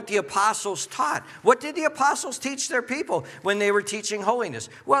at what the apostles taught. What did the apostles teach their people when they were teaching holiness?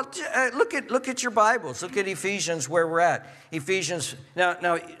 Well, look at your Bibles. Look at Ephesians, where we're at. Ephesians. Now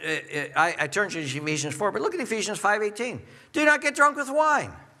I turned you to Ephesians 4, but look at Ephesians 5:18. Do not get drunk with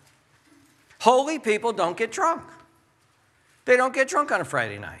wine. Holy people don't get drunk. They don't get drunk on a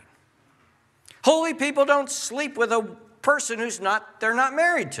Friday night. Holy people don't sleep with a person they're not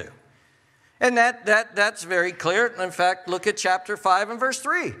married to. And that's very clear. In fact, look at chapter 5 and verse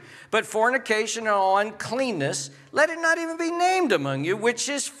 3. But fornication and all uncleanness, let it not even be named among you, which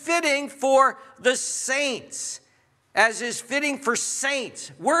is fitting for the saints, as is fitting for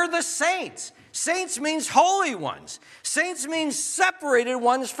saints. We're the saints. Saints means holy ones. Saints means separated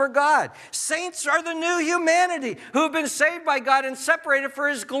ones for God. Saints are the new humanity who have been saved by God and separated for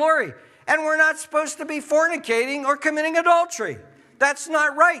his glory. And we're not supposed to be fornicating or committing adultery. That's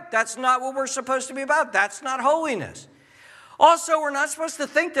not right. That's not what we're supposed to be about. That's not holiness. Also, we're not supposed to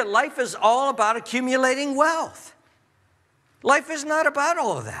think that life is all about accumulating wealth. Life is not about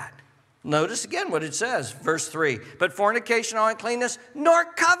all of that. Notice again what it says, verse 3. But fornication, all uncleanness, nor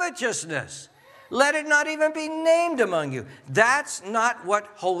covetousness, let it not even be named among you. That's not what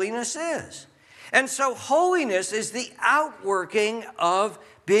holiness is. And so holiness is the outworking of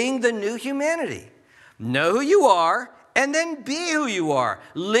being the new humanity. Know who you are, and then be who you are.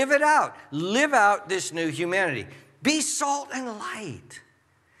 Live it out. Live out this new humanity. Be salt and light.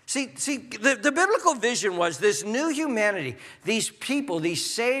 See, the biblical vision was this new humanity, these people, these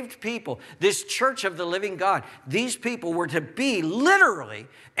saved people, this church of the living God, these people were to be literally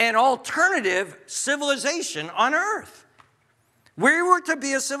an alternative civilization on earth. We were to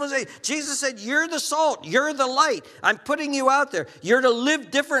be a civilization. Jesus said, you're the salt, you're the light. I'm putting you out there. You're to live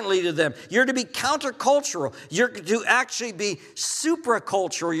differently to them. You're to be countercultural. You're to actually be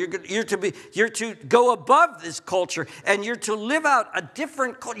supracultural. You're to go above this culture, and you're to live out a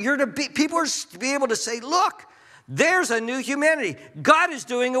different culture. People are to be able to say, look, there's a new humanity. God is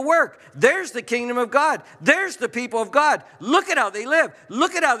doing a work. There's the kingdom of God. There's the people of God. Look at how they live.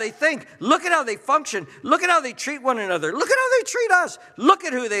 Look at how they think. Look at how they function. Look at how they treat one another. Look at how they treat us. Look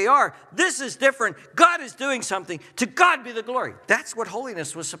at who they are. This is different. God is doing something. To God be the glory. That's what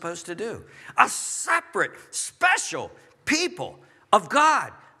holiness was supposed to do. A separate, special people of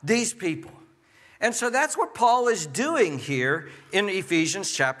God. These people. And so that's what Paul is doing here in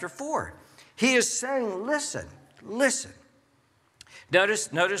Ephesians chapter 4. He is saying, listen.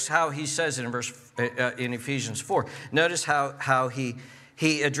 Notice how he says it in Ephesians 4. Notice how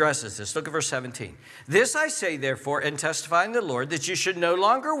he addresses this. Look at verse 17. This I say, therefore, and testify in the Lord, that you should no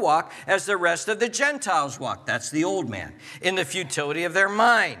longer walk as the rest of the Gentiles walk. That's the old man. In the futility of their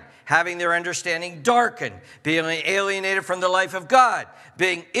mind, having their understanding darkened, being alienated from the life of God,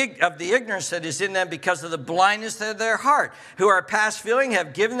 being of the ignorance that is in them because of the blindness of their heart, who are past feeling,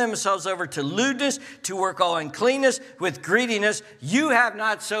 have given themselves over to lewdness, to work all uncleanness with greediness. You have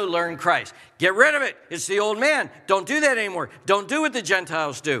not so learned Christ. Get rid of it. It's the old man. Don't do that anymore. Don't do what the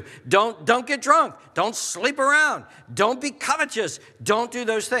Gentiles do. Don't get drunk. Don't sleep around. Don't be covetous. Don't do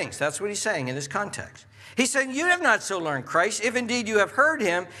those things. That's what he's saying in this context. He's saying, you have not so learned Christ, if indeed you have heard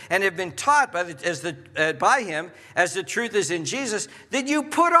him and have been taught by him as the truth is in Jesus, that you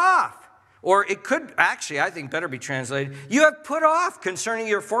put off, or it could actually, I think, better be translated, you have put off concerning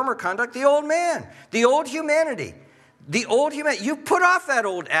your former conduct the old man, the old humanity. You put off that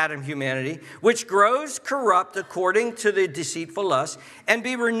old Adam humanity, which grows corrupt according to the deceitful lust, and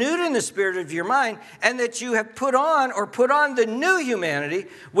be renewed in the spirit of your mind, and that you have put on the new humanity,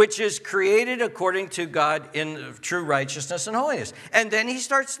 which is created according to God in true righteousness and holiness. And then he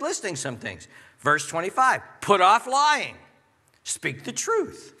starts listing some things. Verse 25, put off lying. Speak the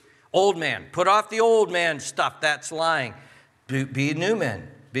truth. Old man, put off the old man stuff that's lying. Be a new man.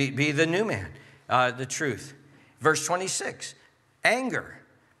 Be the new man, the truth. Verse 26, anger,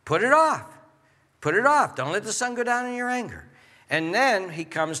 put it off. Put it off. Don't let the sun go down in your anger. And then he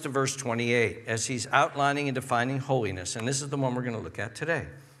comes to verse 28 as he's outlining and defining holiness. And this is the one we're going to look at today.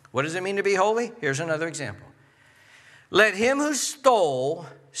 What does it mean to be holy? Here's another example. Let him who stole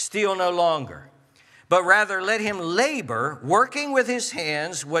steal no longer, but rather let him labor, working with his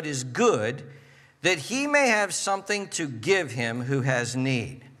hands what is good, that he may have something to give him who has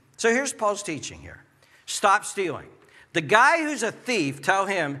need. So here's Paul's teaching here. Stop stealing. The guy who's a thief, tell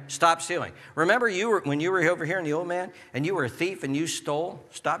him, stop stealing. Remember when you were over here in the old man and you were a thief and you stole?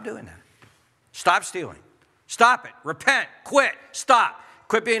 Stop doing that. Stop stealing. Stop it. Repent. Quit. Stop.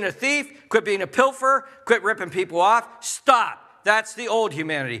 Quit being a thief. Quit being a pilferer. Quit ripping people off. Stop. That's the old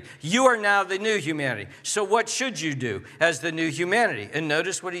humanity. You are now the new humanity. So what should you do as the new humanity? And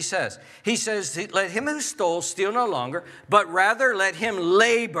notice what he says. He says, let him who stole steal no longer, but rather let him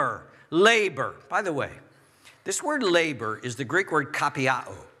labor. Labor. By the way, this word labor is the Greek word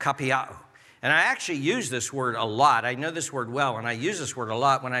kapiao. And I actually use this word a lot. I know this word well, and I use this word a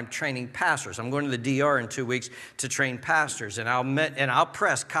lot when I'm training pastors. I'm going to the DR in 2 weeks to train pastors, and I'll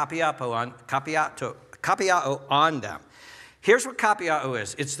press kapiao on them. Here's what kapiao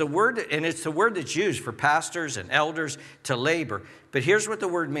is. It's the word, and it's the word that's used for pastors and elders to labor. But here's what the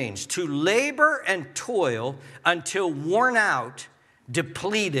word means: to labor and toil until worn out,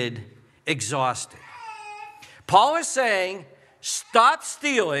 depleted, exhausted. Paul is saying, stop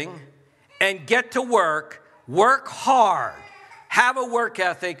stealing and get to work. Work hard. Have a work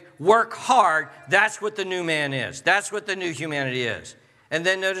ethic. Work hard. That's what the new man is. That's what the new humanity is. And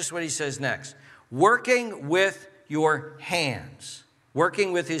then notice what he says next. Working with your hands.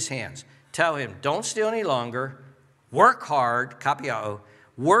 Working with his hands. Tell him, don't steal any longer. Work hard, kapiao.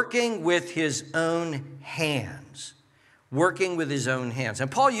 Working with his own hands. Working with his own hands.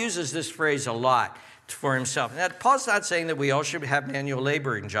 And Paul uses this phrase a lot for himself. Now, Paul's not saying that we all should have manual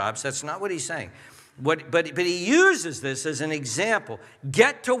laboring jobs. That's not what he's saying. But he uses this as an example.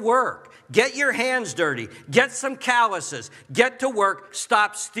 Get to work. Get your hands dirty. Get some calluses. Get to work.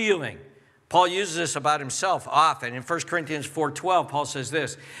 Stop stealing. Paul uses this about himself often. In 1 Corinthians 4:12, Paul says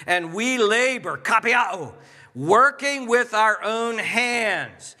this, and we labor, kapiao, working with our own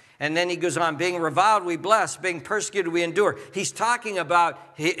hands. And then he goes on, being reviled, we bless, being persecuted, we endure. He's talking about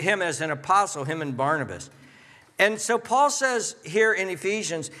him as an apostle, him and Barnabas. And so Paul says here in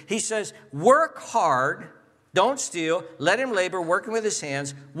Ephesians, he says, work hard, don't steal, let him labor, working with his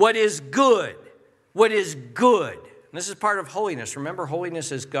hands, what is good. What is good. And this is part of holiness. Remember,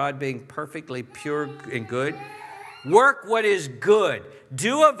 holiness is God being perfectly pure and good. Work what is good.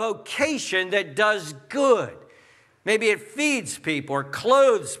 Do a vocation that does good. Maybe it feeds people or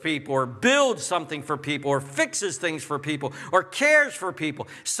clothes people or builds something for people or fixes things for people or cares for people.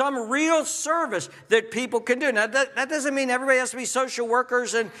 Some real service that people can do. Now, that doesn't mean everybody has to be social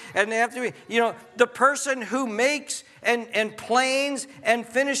workers and they have to be, the person who makes and planes and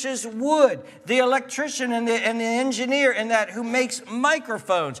finishes wood, the electrician and the engineer and that who makes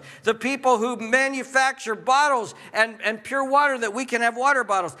microphones, the people who manufacture bottles and pure water that we can have water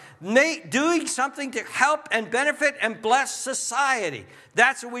bottles, doing something to help and benefit and bless society.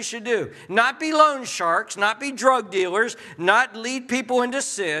 That's what we should do. Not be loan sharks, not be drug dealers, not lead people into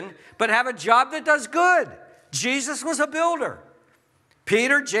sin, but have a job that does good. Jesus was a builder.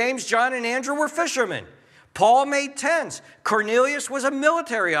 Peter, James, John, and Andrew were fishermen. Paul made tents. Cornelius was a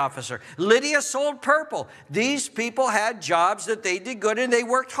military officer. Lydia sold purple. These people had jobs that they did good and they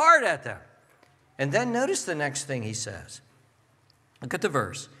worked hard at them. And then notice the next thing he says. Look at the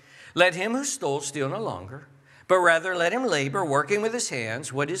verse. Let him who stole steal no longer, but rather let him labor, working with his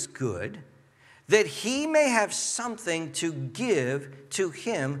hands what is good, that he may have something to give to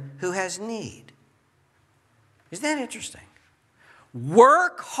him who has need. Isn't that interesting?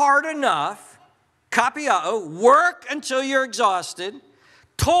 Work hard enough. Kapiao, work until you're exhausted.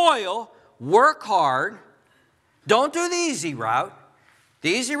 Toil, work hard. Don't do the easy route. The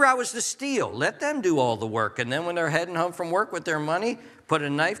easy route was to steal. Let them do all the work. And then when they're heading home from work with their money, put a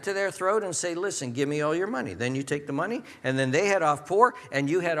knife to their throat and say, listen, give me all your money. Then you take the money, and then they head off poor, and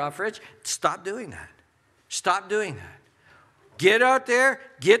you head off rich. Stop doing that. Stop doing that. Get out there,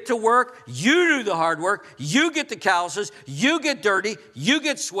 get to work, you do the hard work, you get the calluses, you get dirty, you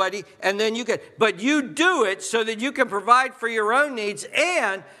get sweaty, and then but you do it so that you can provide for your own needs,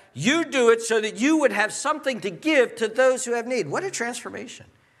 and you do it so that you would have something to give to those who have need. What a transformation.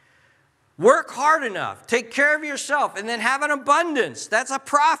 Work hard enough, take care of yourself, and then have an abundance. That's a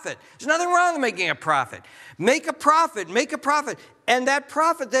profit. There's nothing wrong with making a profit. Make a profit, and that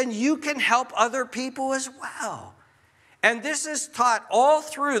profit, then you can help other people as well. And this is taught all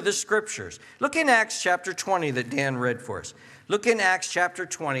through the scriptures. Look in Acts chapter 20 that Dan read for us. Look in Acts chapter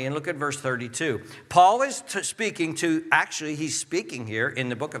 20 and look at verse 32. Paul is speaking to, actually he's speaking here in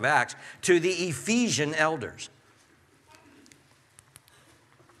the book of Acts, to the Ephesian elders.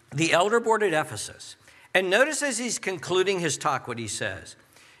 The elder board at Ephesus. And notice as he's concluding his talk what he says.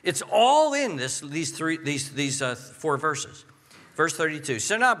 It's all in these four verses. Verse 32.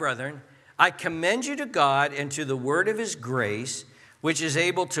 So now, brethren, I commend you to God and to the word of his grace, which is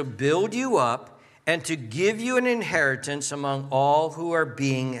able to build you up and to give you an inheritance among all who are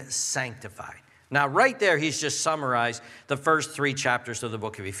being sanctified. Now, right there, he's just summarized the first 3 chapters of the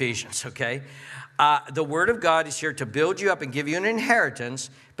book of Ephesians, okay? The word of God is here to build you up and give you an inheritance.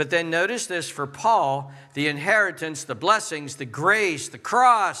 But then notice this for Paul, the inheritance, the blessings, the grace, the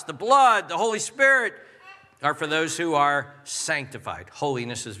cross, the blood, the Holy Spirit, are for those who are sanctified.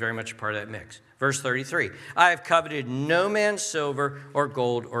 Holiness is very much a part of that mix. Verse 33, I have coveted no man's silver or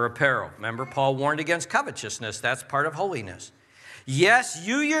gold or apparel. Remember, Paul warned against covetousness. That's part of holiness. Yes,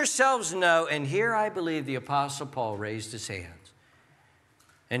 you yourselves know, and here I believe the Apostle Paul raised his hands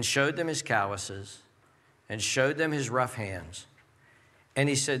and showed them his calluses and showed them his rough hands. And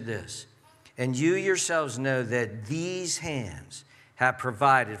he said this, And you yourselves know that these hands have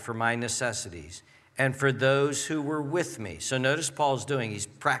provided for my necessities and for those who were with me. So notice Paul's doing, he's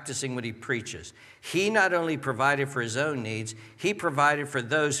practicing what he preaches. He not only provided for his own needs, he provided for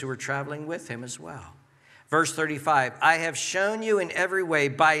those who were traveling with him as well. Verse 35, I have shown you in every way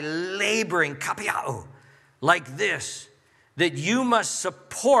by laboring, kapiao, like this, that you must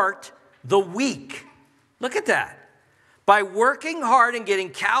support the weak. Look at that. By working hard and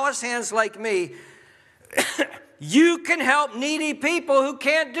getting callous hands like me, you can help needy people who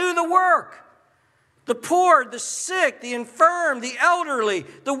can't do the work. The poor, the sick, the infirm, the elderly,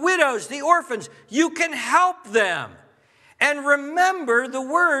 the widows, the orphans. You can help them. And remember the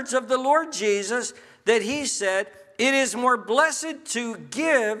words of the Lord Jesus that he said, it is more blessed to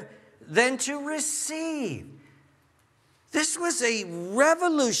give than to receive. This was a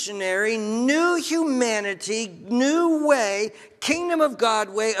revolutionary, new humanity, new way, kingdom of God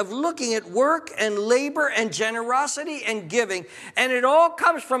way of looking at work and labor and generosity and giving. And it all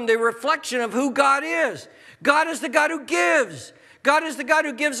comes from the reflection of who God is. God is the God who gives. God is the God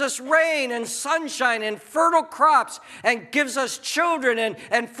who gives us rain and sunshine and fertile crops and gives us children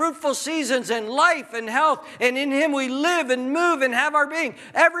and fruitful seasons and life and health. And in him we live and move and have our being.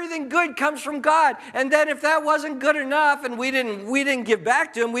 Everything good comes from God. And then if that wasn't good enough and we didn't give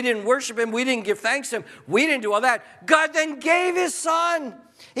back to him, we didn't worship him, we didn't give thanks to him, we didn't do all that, God then gave his son.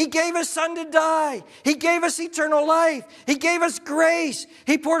 He gave his son to die. He gave us eternal life. He gave us grace.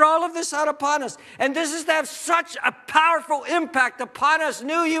 He poured all of this out upon us. And this is to have such a powerful impact upon us,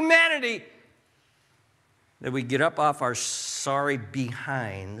 new humanity, that we get up off our sorry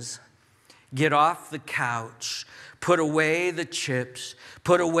behinds, get off the couch, put away the chips,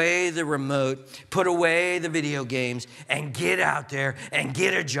 put away the remote, put away the video games, and get out there and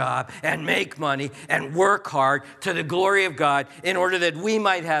get a job and make money and work hard to the glory of God in order that we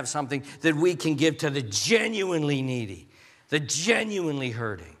might have something that we can give to the genuinely needy, the genuinely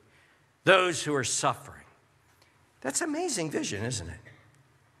hurting, those who are suffering. That's amazing vision, isn't it?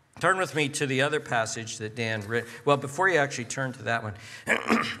 Turn with me to the other passage that Dan read. Well, before you actually turn to that one,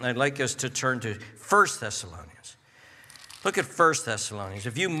 I'd like us to turn to 1 Thessalonians. Look at 1 Thessalonians.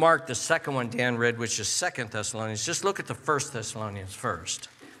 If you mark the second one Dan read, which is 2 Thessalonians, just look at the 1 Thessalonians first.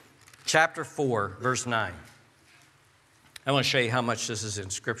 Chapter 4, verse 9. I want to show you how much this is in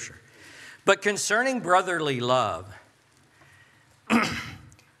Scripture. But concerning brotherly love,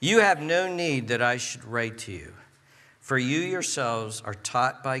 you have no need that I should write to you, for you yourselves are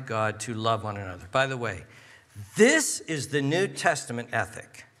taught by God to love one another. By the way, this is the New Testament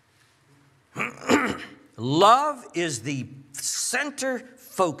ethic. Love is the center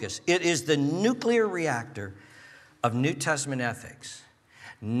focus. It is the nuclear reactor of New Testament ethics.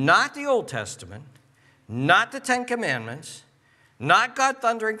 Not the Old Testament, not the Ten Commandments, not God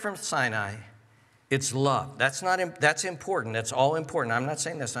thundering from Sinai. It's love. That's important. That's all important. I'm not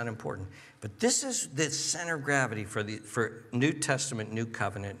saying that's not important. But this is the center of gravity for New Testament, New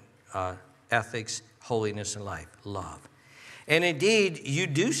Covenant ethics, holiness, and life. Love. And indeed, you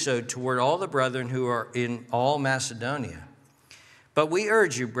do so toward all the brethren who are in all Macedonia. But we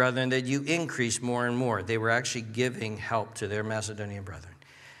urge you, brethren, that you increase more and more. They were actually giving help to their Macedonian brethren.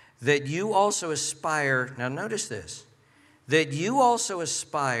 That you also aspire, now notice this, that you also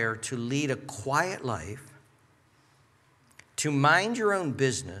aspire to lead a quiet life, to mind your own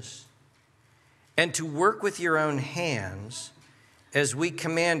business, and to work with your own hands as we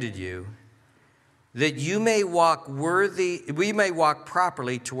commanded you, that we may walk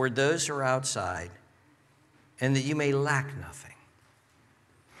properly toward those who are outside, and that you may lack nothing.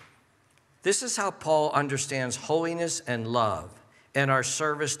 This is how Paul understands holiness and love and our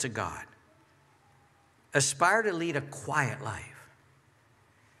service to God. Aspire to lead a quiet life.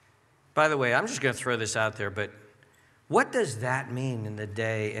 By the way, I'm just going to throw this out there, but what does that mean in the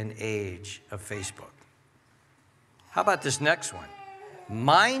day and age of Facebook? How about this next one?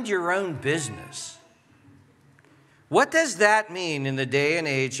 Mind your own business. What does that mean in the day and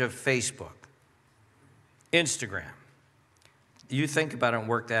age of Facebook, Instagram? You think about it and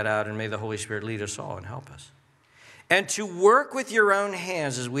work that out, and may the Holy Spirit lead us all and help us. And to work with your own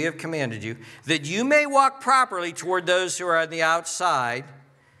hands as we have commanded you, that you may walk properly toward those who are on the outside,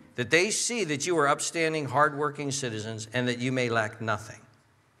 that they see that you are upstanding, hardworking citizens, and that you may lack nothing.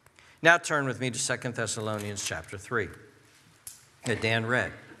 Now turn with me to 2 Thessalonians chapter 3 that Dan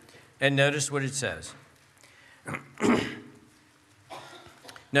read. And notice what it says.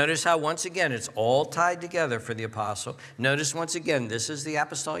 Notice how, once again, it's all tied together for the apostle. Notice, once again, this is the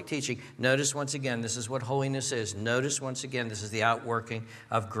apostolic teaching. Notice, once again, this is what holiness is. Notice, once again, this is the outworking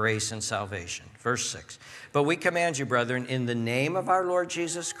of grace and salvation. Verse 6. But we command you, brethren, in the name of our Lord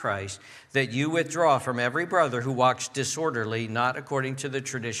Jesus Christ, that you withdraw from every brother who walks disorderly, not according to the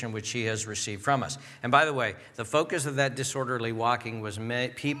tradition which he has received from us. And by the way, the focus of that disorderly walking was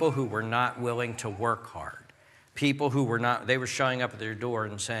people who were not willing to work hard. People who were not, they were showing up at their door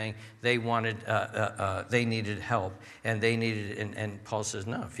and saying they wanted, they needed help, and they needed, and Paul says,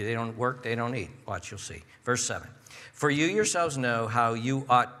 no, if they don't work, they don't eat. Watch, you'll see. Verse 7. For you yourselves know how you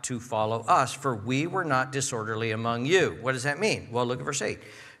ought to follow us, for we were not disorderly among you. What does that mean? Well, look at verse 8.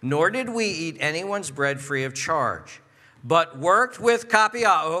 Nor did we eat anyone's bread free of charge, but worked with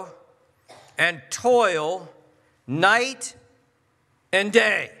kapiao and toil night and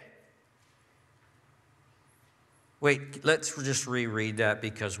day. Wait, let's just reread that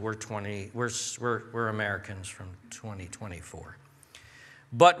because we're Americans from 2024.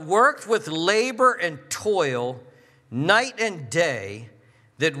 But worked with labor and toil night and day,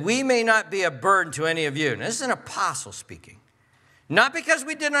 that we may not be a burden to any of you. Now, this is an apostle speaking. Not because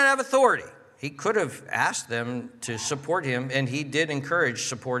we did not have authority. He could have asked them to support him, and he did encourage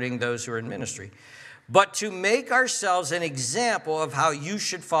supporting those who are in ministry. But to make ourselves an example of how you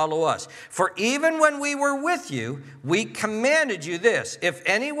should follow us. For even when we were with you, we commanded you this: if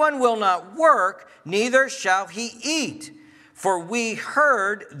anyone will not work, neither shall he eat. For we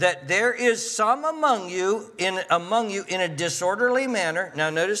heard that there is some among you in a disorderly manner. Now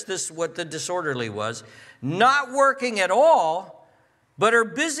notice this, what the disorderly was. Not working at all, but are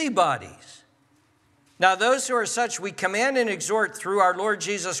busybodies. Now, those who are such, we command and exhort through our Lord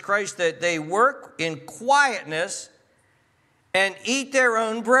Jesus Christ that they work in quietness and eat their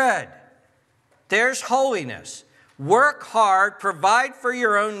own bread. There's holiness. Work hard, provide for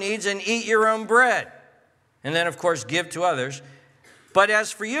your own needs, and eat your own bread. And then, of course, give to others. But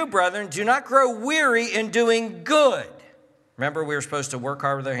as for you, brethren, do not grow weary in doing good. Remember, we were supposed to work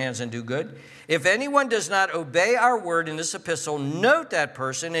hard with our hands and do good. If anyone does not obey our word in this epistle, note that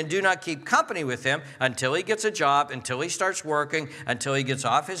person and do not keep company with him until he gets a job, until he starts working, until he gets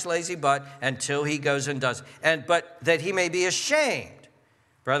off his lazy butt, until he goes and does. But that he may be ashamed.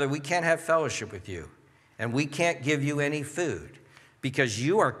 Brother, we can't have fellowship with you, and we can't give you any food because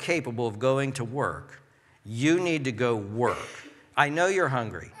you are capable of going to work. You need to go work. I know you're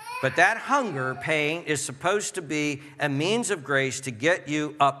hungry. But that hunger pain is supposed to be a means of grace to get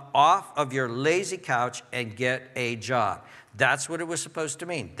you up off of your lazy couch and get a job. That's what it was supposed to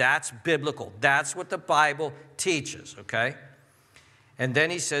mean. That's biblical. That's what the Bible teaches, okay? And then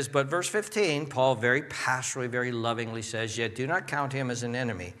he says, but verse 15, Paul very pastorally, very lovingly says, yet do not count him as an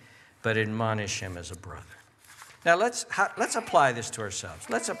enemy, but admonish him as a brother. Now let's apply this to ourselves.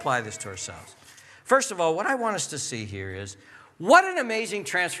 Let's apply this to ourselves. First of all, what I want us to see here is, what an amazing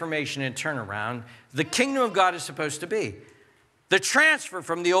transformation and turnaround the kingdom of God is supposed to be. The transfer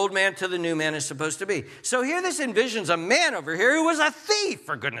from the old man to the new man is supposed to be. So here this envisions a man over here who was a thief,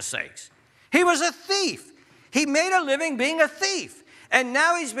 for goodness sakes. He was a thief. He made a living being a thief. And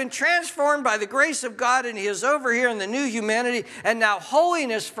now he's been transformed by the grace of God, and he is over here in the new humanity. And now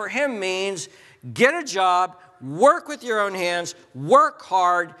holiness for him means get a job, work with your own hands, work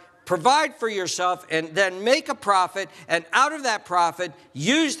hard, provide for yourself, and then make a profit, and out of that profit,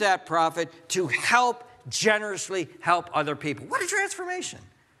 use that profit to generously help other people. What a transformation.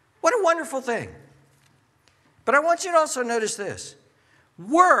 What a wonderful thing. But I want you to also notice this.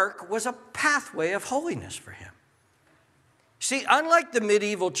 Work was a pathway of holiness for him. See, unlike the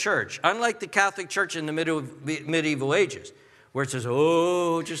medieval church, unlike the Catholic Church in the medieval ages, where it says,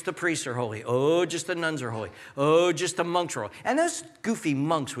 oh, just the priests are holy. Oh, just the nuns are holy. Oh, just the monks are holy. And those goofy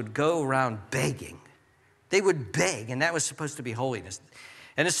monks would go around begging. They would beg, and that was supposed to be holiness.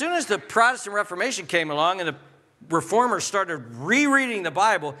 And as soon as the Protestant Reformation came along and the reformers started rereading the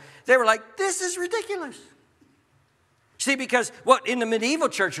Bible, they were like, this is ridiculous. See, because in the medieval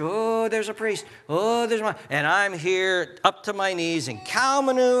church, oh, there's a priest. Oh, there's one. And I'm here up to my knees in cow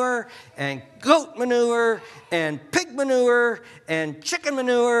manure and goat manure and pig manure and chicken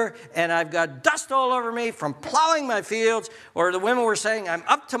manure, and I've got dust all over me from plowing my fields. Or the women were saying, I'm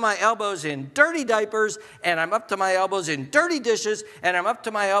up to my elbows in dirty diapers, and I'm up to my elbows in dirty dishes, and I'm up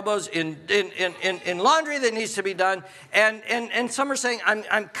to my elbows in laundry that needs to be done. And some are saying,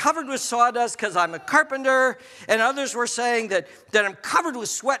 I'm covered with sawdust because I'm a carpenter, and others were saying that I'm covered with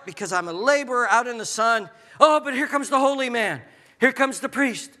sweat because I'm a laborer out in the sun. Oh, but here comes the holy man. Here comes the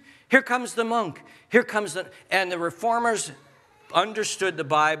priest. Here comes the monk. And the reformers understood the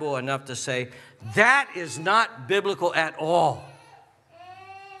Bible enough to say, that is not biblical at all.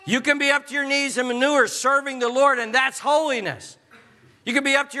 You can be up to your knees in manure serving the Lord, and that's holiness. You can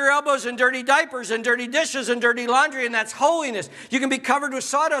be up to your elbows in dirty diapers and dirty dishes and dirty laundry, and that's holiness. You can be covered with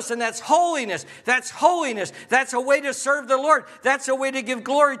sawdust, and that's holiness. That's holiness. That's a way to serve the Lord. That's a way to give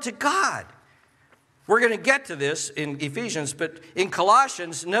glory to God. We're going to get to this in Ephesians, but in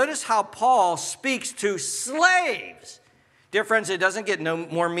Colossians, notice how Paul speaks to slaves. Dear friends, it doesn't get no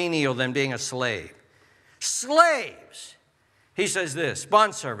more menial than being a slave. Slaves. He says this,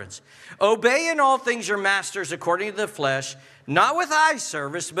 bondservants, obey in all things your masters according to the flesh, not with eye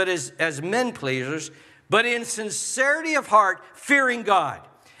service, but as men pleasers, but in sincerity of heart, fearing God.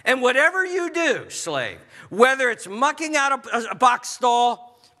 And whatever you do, slave, whether it's mucking out a box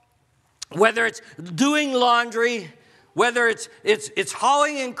stall, whether it's doing laundry, whether it's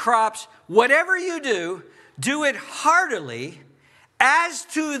hauling in crops, whatever you do, do it heartily as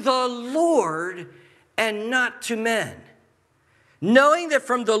to the Lord and not to men, knowing that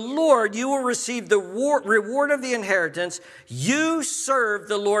from the Lord you will receive the reward of the inheritance. You serve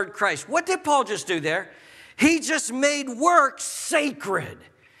the Lord Christ. What did Paul just do there? He just made work sacred.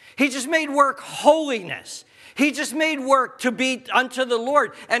 He just made work holiness. He just made work to be unto the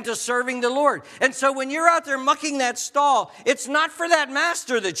Lord and to serving the Lord. And so when you're out there mucking that stall, it's not for that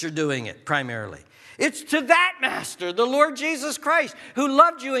master that you're doing it primarily. It's to that master, the Lord Jesus Christ, who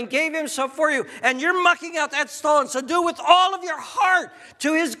loved you and gave himself for you. And you're mucking out that stall. And so do it with all of your heart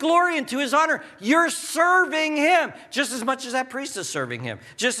to his glory and to his honor. You're serving him just as much as that priest is serving him,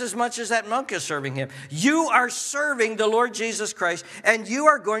 just as much as that monk is serving him. You are serving the Lord Jesus Christ, and you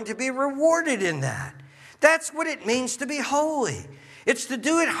are going to be rewarded in that. That's what it means to be holy. It's to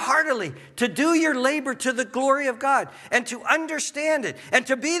do it heartily, to do your labor to the glory of God, and to understand it, and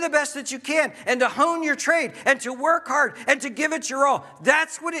to be the best that you can, and to hone your trade, and to work hard, and to give it your all.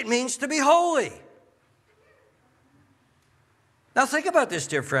 That's what it means to be holy. Now think about this,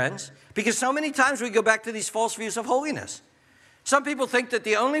 dear friends, because so many times we go back to these false views of holiness. Some people think that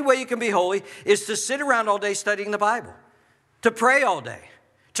the only way you can be holy is to sit around all day studying the Bible, to pray all day,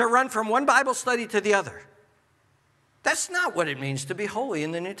 to run from one Bible study to the other. That's not what it means to be holy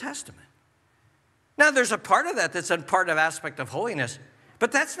in the New Testament. Now, there's a part of that that's a part of aspect of holiness,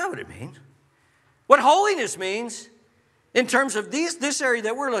 but that's not what it means. What holiness means, in terms of this area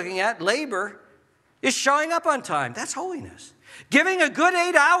that we're looking at, labor, is showing up on time. That's holiness. Giving a good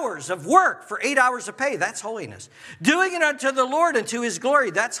 8 hours of work for 8 hours of pay, that's holiness. Doing it unto the Lord and to his glory,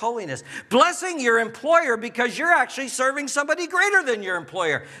 that's holiness. Blessing your employer because you're actually serving somebody greater than your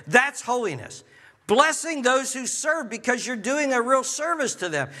employer, that's holiness. Blessing those who serve because you're doing a real service to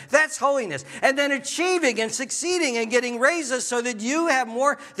them. That's holiness. And then achieving and succeeding and getting raises so that you have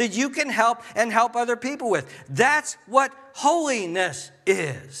more that you can help and help other people with. That's what holiness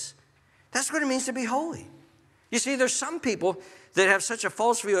is. That's what it means to be holy. You see, there's some people that have such a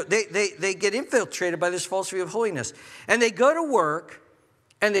false view. They get infiltrated by this false view of holiness. And they go to work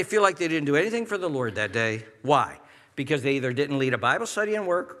and they feel like they didn't do anything for the Lord that day. Why? Because they either didn't lead a Bible study and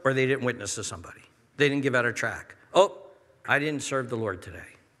work or they didn't witness to somebody. They didn't give out a tract. Oh, I didn't serve the Lord today.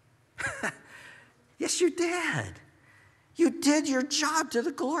 Yes, you did. You did your job to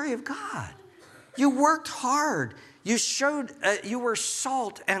the glory of God. You worked hard. You showed, you were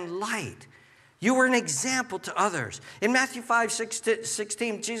salt and light. You were an example to others. In Matthew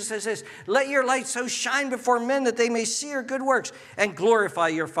 5:16, Jesus says this, let your light so shine before men that they may see your good works and glorify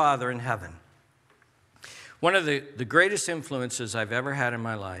your Father in heaven. One of the greatest influences I've ever had in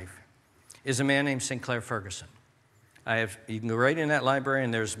my life is a man named Sinclair Ferguson. You can go right in that library,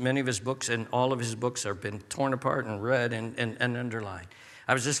 and there's many of his books, and all of his books have been torn apart and read and underlined.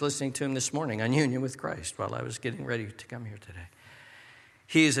 I was just listening to him this morning on Union with Christ while I was getting ready to come here today.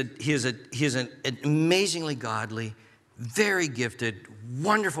 He is an amazingly godly, very gifted,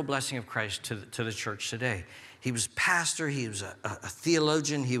 wonderful blessing of Christ to the church today. He was pastor, he was a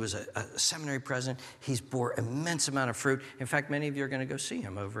theologian, he was a seminary president. He's bore immense amount of fruit. In fact, many of you are going to go see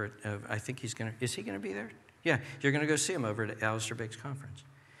him over at, I think is he going to be there? Yeah, you're going to go see him over at Alistair Bigg's conference.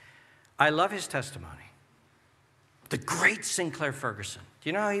 I love his testimony. The great Sinclair Ferguson. Do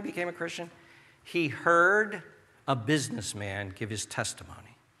you know how he became a Christian? He heard a businessman give his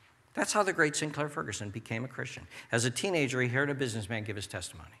testimony. That's how the great Sinclair Ferguson became a Christian. As a teenager, he heard a businessman give his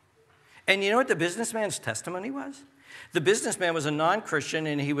testimony. And you know what the businessman's testimony was? The businessman was a non-Christian,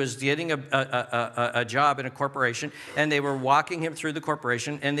 and he was getting a job in a corporation, and they were walking him through the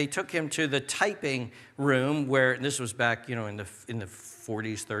corporation, and they took him to the typing room where, and this was back, in the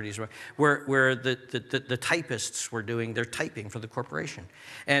 40s, 30s, where the typists were doing their typing for the corporation.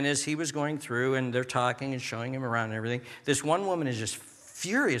 And as he was going through, and they're talking and showing him around and everything, this one woman is just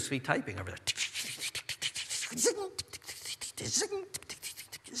furiously typing over there.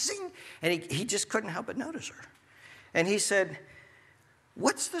 zing. And he just couldn't help but notice her. And he said,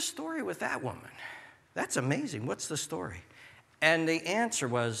 what's the story with that woman? That's amazing. What's the story? And the answer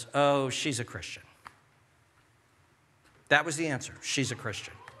was, oh, she's a Christian. That was the answer. She's a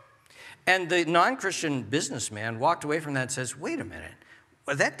Christian. And the non-Christian businessman walked away from that and says, wait a minute.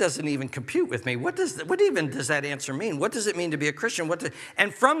 Well, that doesn't even compute with me. What even does that answer mean? What does it mean to be a Christian?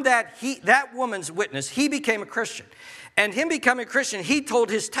 And from that woman's witness, he became a Christian. And him becoming a Christian, he told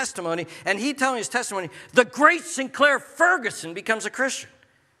his testimony, and he telling his testimony, the great Sinclair Ferguson becomes a Christian.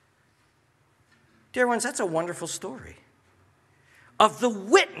 Dear ones, that's a wonderful story of the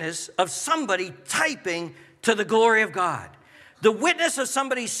witness of somebody typing to the glory of God. The witness of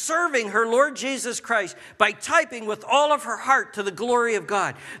somebody serving her Lord Jesus Christ by typing with all of her heart to the glory of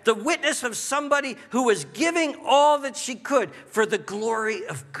God. The witness of somebody who was giving all that she could for the glory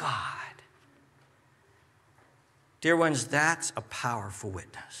of God. Dear ones, that's a powerful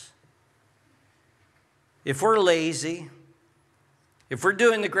witness. If we're lazy, if we're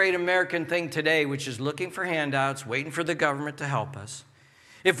doing the great American thing today, which is looking for handouts, waiting for the government to help us,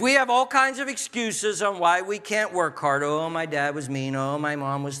 if we have all kinds of excuses on why we can't work hard, oh, my dad was mean, oh, my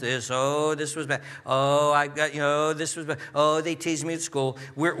mom was this, oh, this was bad, oh, I got, this was bad, oh, they teased me at school.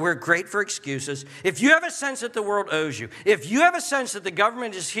 We're great for excuses. If you have a sense that the world owes you, if you have a sense that the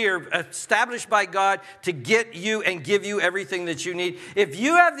government is here, established by God to get you and give you everything that you need, if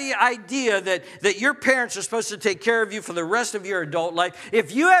you have the idea that your parents are supposed to take care of you for the rest of your adult life,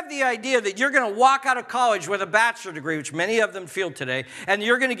 if you have the idea that you're going to walk out of college with a bachelor's degree, which many of them feel today, and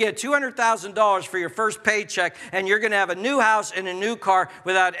you're going to get $200,000 for your first paycheck, and you're going to have a new house and a new car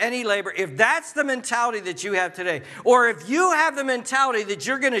without any labor. If that's the mentality that you have today, or if you have the mentality that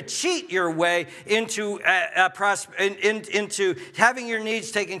you're going to cheat your way into having your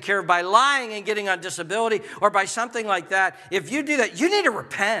needs taken care of by lying and getting on disability or by something like that, if you do that, you need to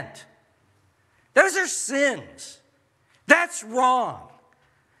repent. Those are sins. That's wrong.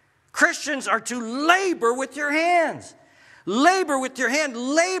 Christians are to labor with your hands. Labor with your hand.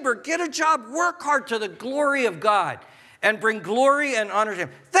 Labor. Get a job. Work hard to the glory of God and bring glory and honor to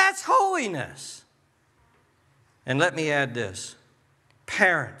Him. That's holiness. And let me add this.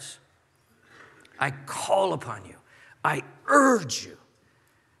 Parents, I call upon you. I urge you.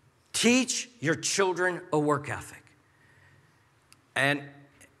 Teach your children a work ethic. And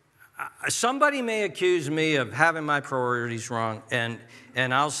somebody may accuse me of having my priorities wrong, and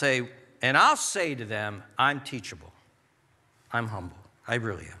I'll say to them, I'm teachable. I'm humble. I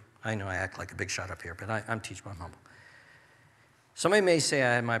really am. I know I act like a big shot up here, but I'm teachable. I'm humble. Somebody may say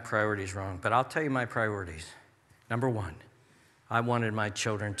I have my priorities wrong, but I'll tell you my priorities. Number one, I wanted my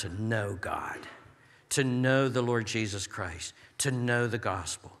children to know God, to know the Lord Jesus Christ, to know the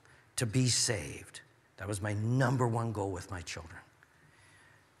gospel, to be saved. That was my number one goal with my children.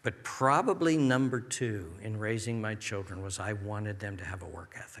 But probably number two in raising my children was I wanted them to have a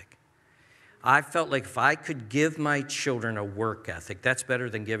work ethic. I felt like if I could give my children a work ethic, that's better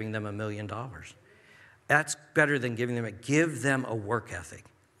than giving them $1 million. That's better than give them a work ethic.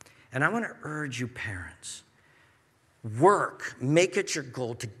 And I want to urge you parents, make it your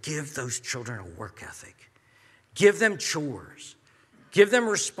goal to give those children a work ethic. Give them chores. Give them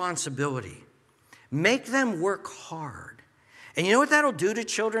responsibility. Make them work hard. And you know what that'll do to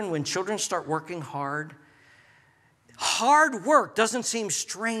children when children start working hard? Hard work doesn't seem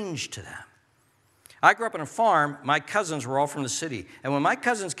strange to them. I grew up on a farm. My cousins were all from the city. And when my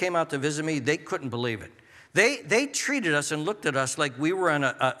cousins came out to visit me, they couldn't believe it. They treated us and looked at us like we were in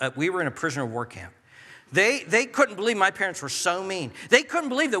a prisoner of war camp. They couldn't believe my parents were so mean. They couldn't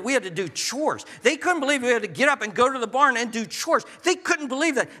believe that we had to do chores. They couldn't believe we had to get up and go to the barn and do chores. They couldn't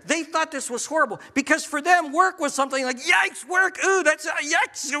believe that. They thought this was horrible because for them, work was something like, yikes, work, ooh, that's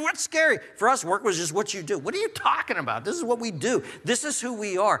yikes, what's scary? For us, work was just what you do. What are you talking about? This is what we do. This is who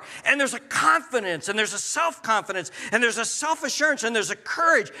we are. And there's a confidence, and there's a self-confidence, and there's a self-assurance, and there's a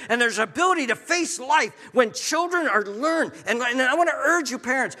courage, and there's an ability to face life when children are learned. And I want to urge you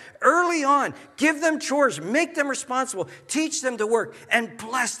parents, early on, give them chores. Make them responsible. Teach them to work and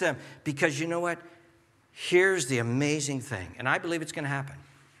bless them. Because you know what? Here's the amazing thing, and I believe it's going to happen.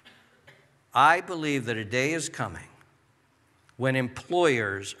 I believe that a day is coming when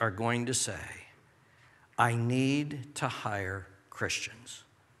employers are going to say, I need to hire Christians.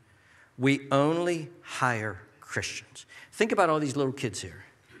 We only hire Christians. Think about all these little kids here.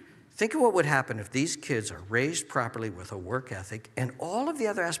 Think of what would happen if these kids are raised properly with a work ethic and all of the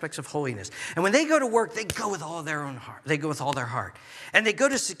other aspects of holiness. And when they go to work, they go with all their own heart. They go with all their heart. And they go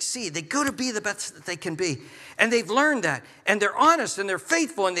to succeed. They go to be the best that they can be. And they've learned that. And they're honest and they're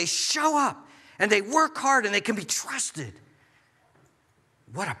faithful and they show up. And they work hard and they can be trusted.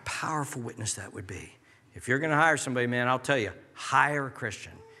 What a powerful witness that would be. If you're going to hire somebody, man, I'll tell you, hire a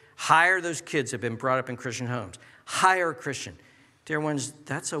Christian. Hire those kids that have been brought up in Christian homes. Hire a Christian. Dear ones,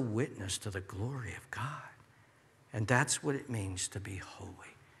 that's a witness to the glory of God. And that's what it means to be holy.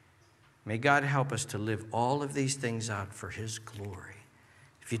 May God help us to live all of these things out for his glory.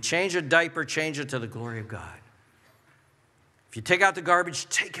 If you change a diaper, change it to the glory of God. If you take out the garbage,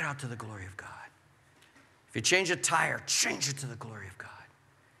 take it out to the glory of God. If you change a tire, change it to the glory of God.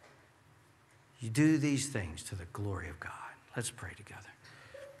 You do these things to the glory of God. Let's pray together.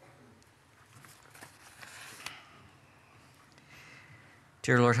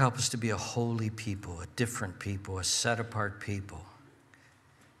 Dear Lord, help us to be a holy people, a different people, a set-apart people.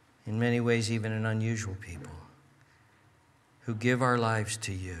 In many ways, even an unusual people who give our lives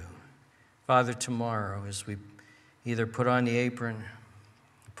to you. Father, tomorrow, as we either put on the apron,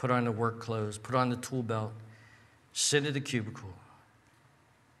 put on the work clothes, put on the tool belt, sit at the cubicle,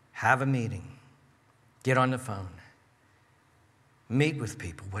 have a meeting, get on the phone, meet with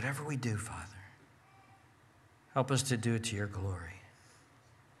people, whatever we do, Father, help us to do it to your glory.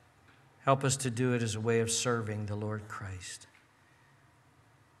 Help us to do it as a way of serving the Lord Christ.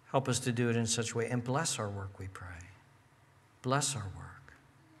 Help us to do it in such a way, and bless our work, we pray. Bless our work,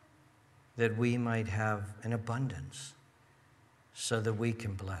 that we might have an abundance so that we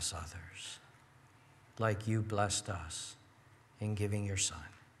can bless others like you blessed us in giving your Son.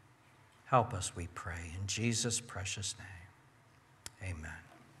 Help us, we pray, in Jesus' precious name. Amen.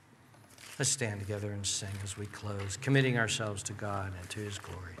 Let's stand together and sing as we close, committing ourselves to God and to his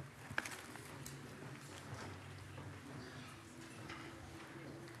glory.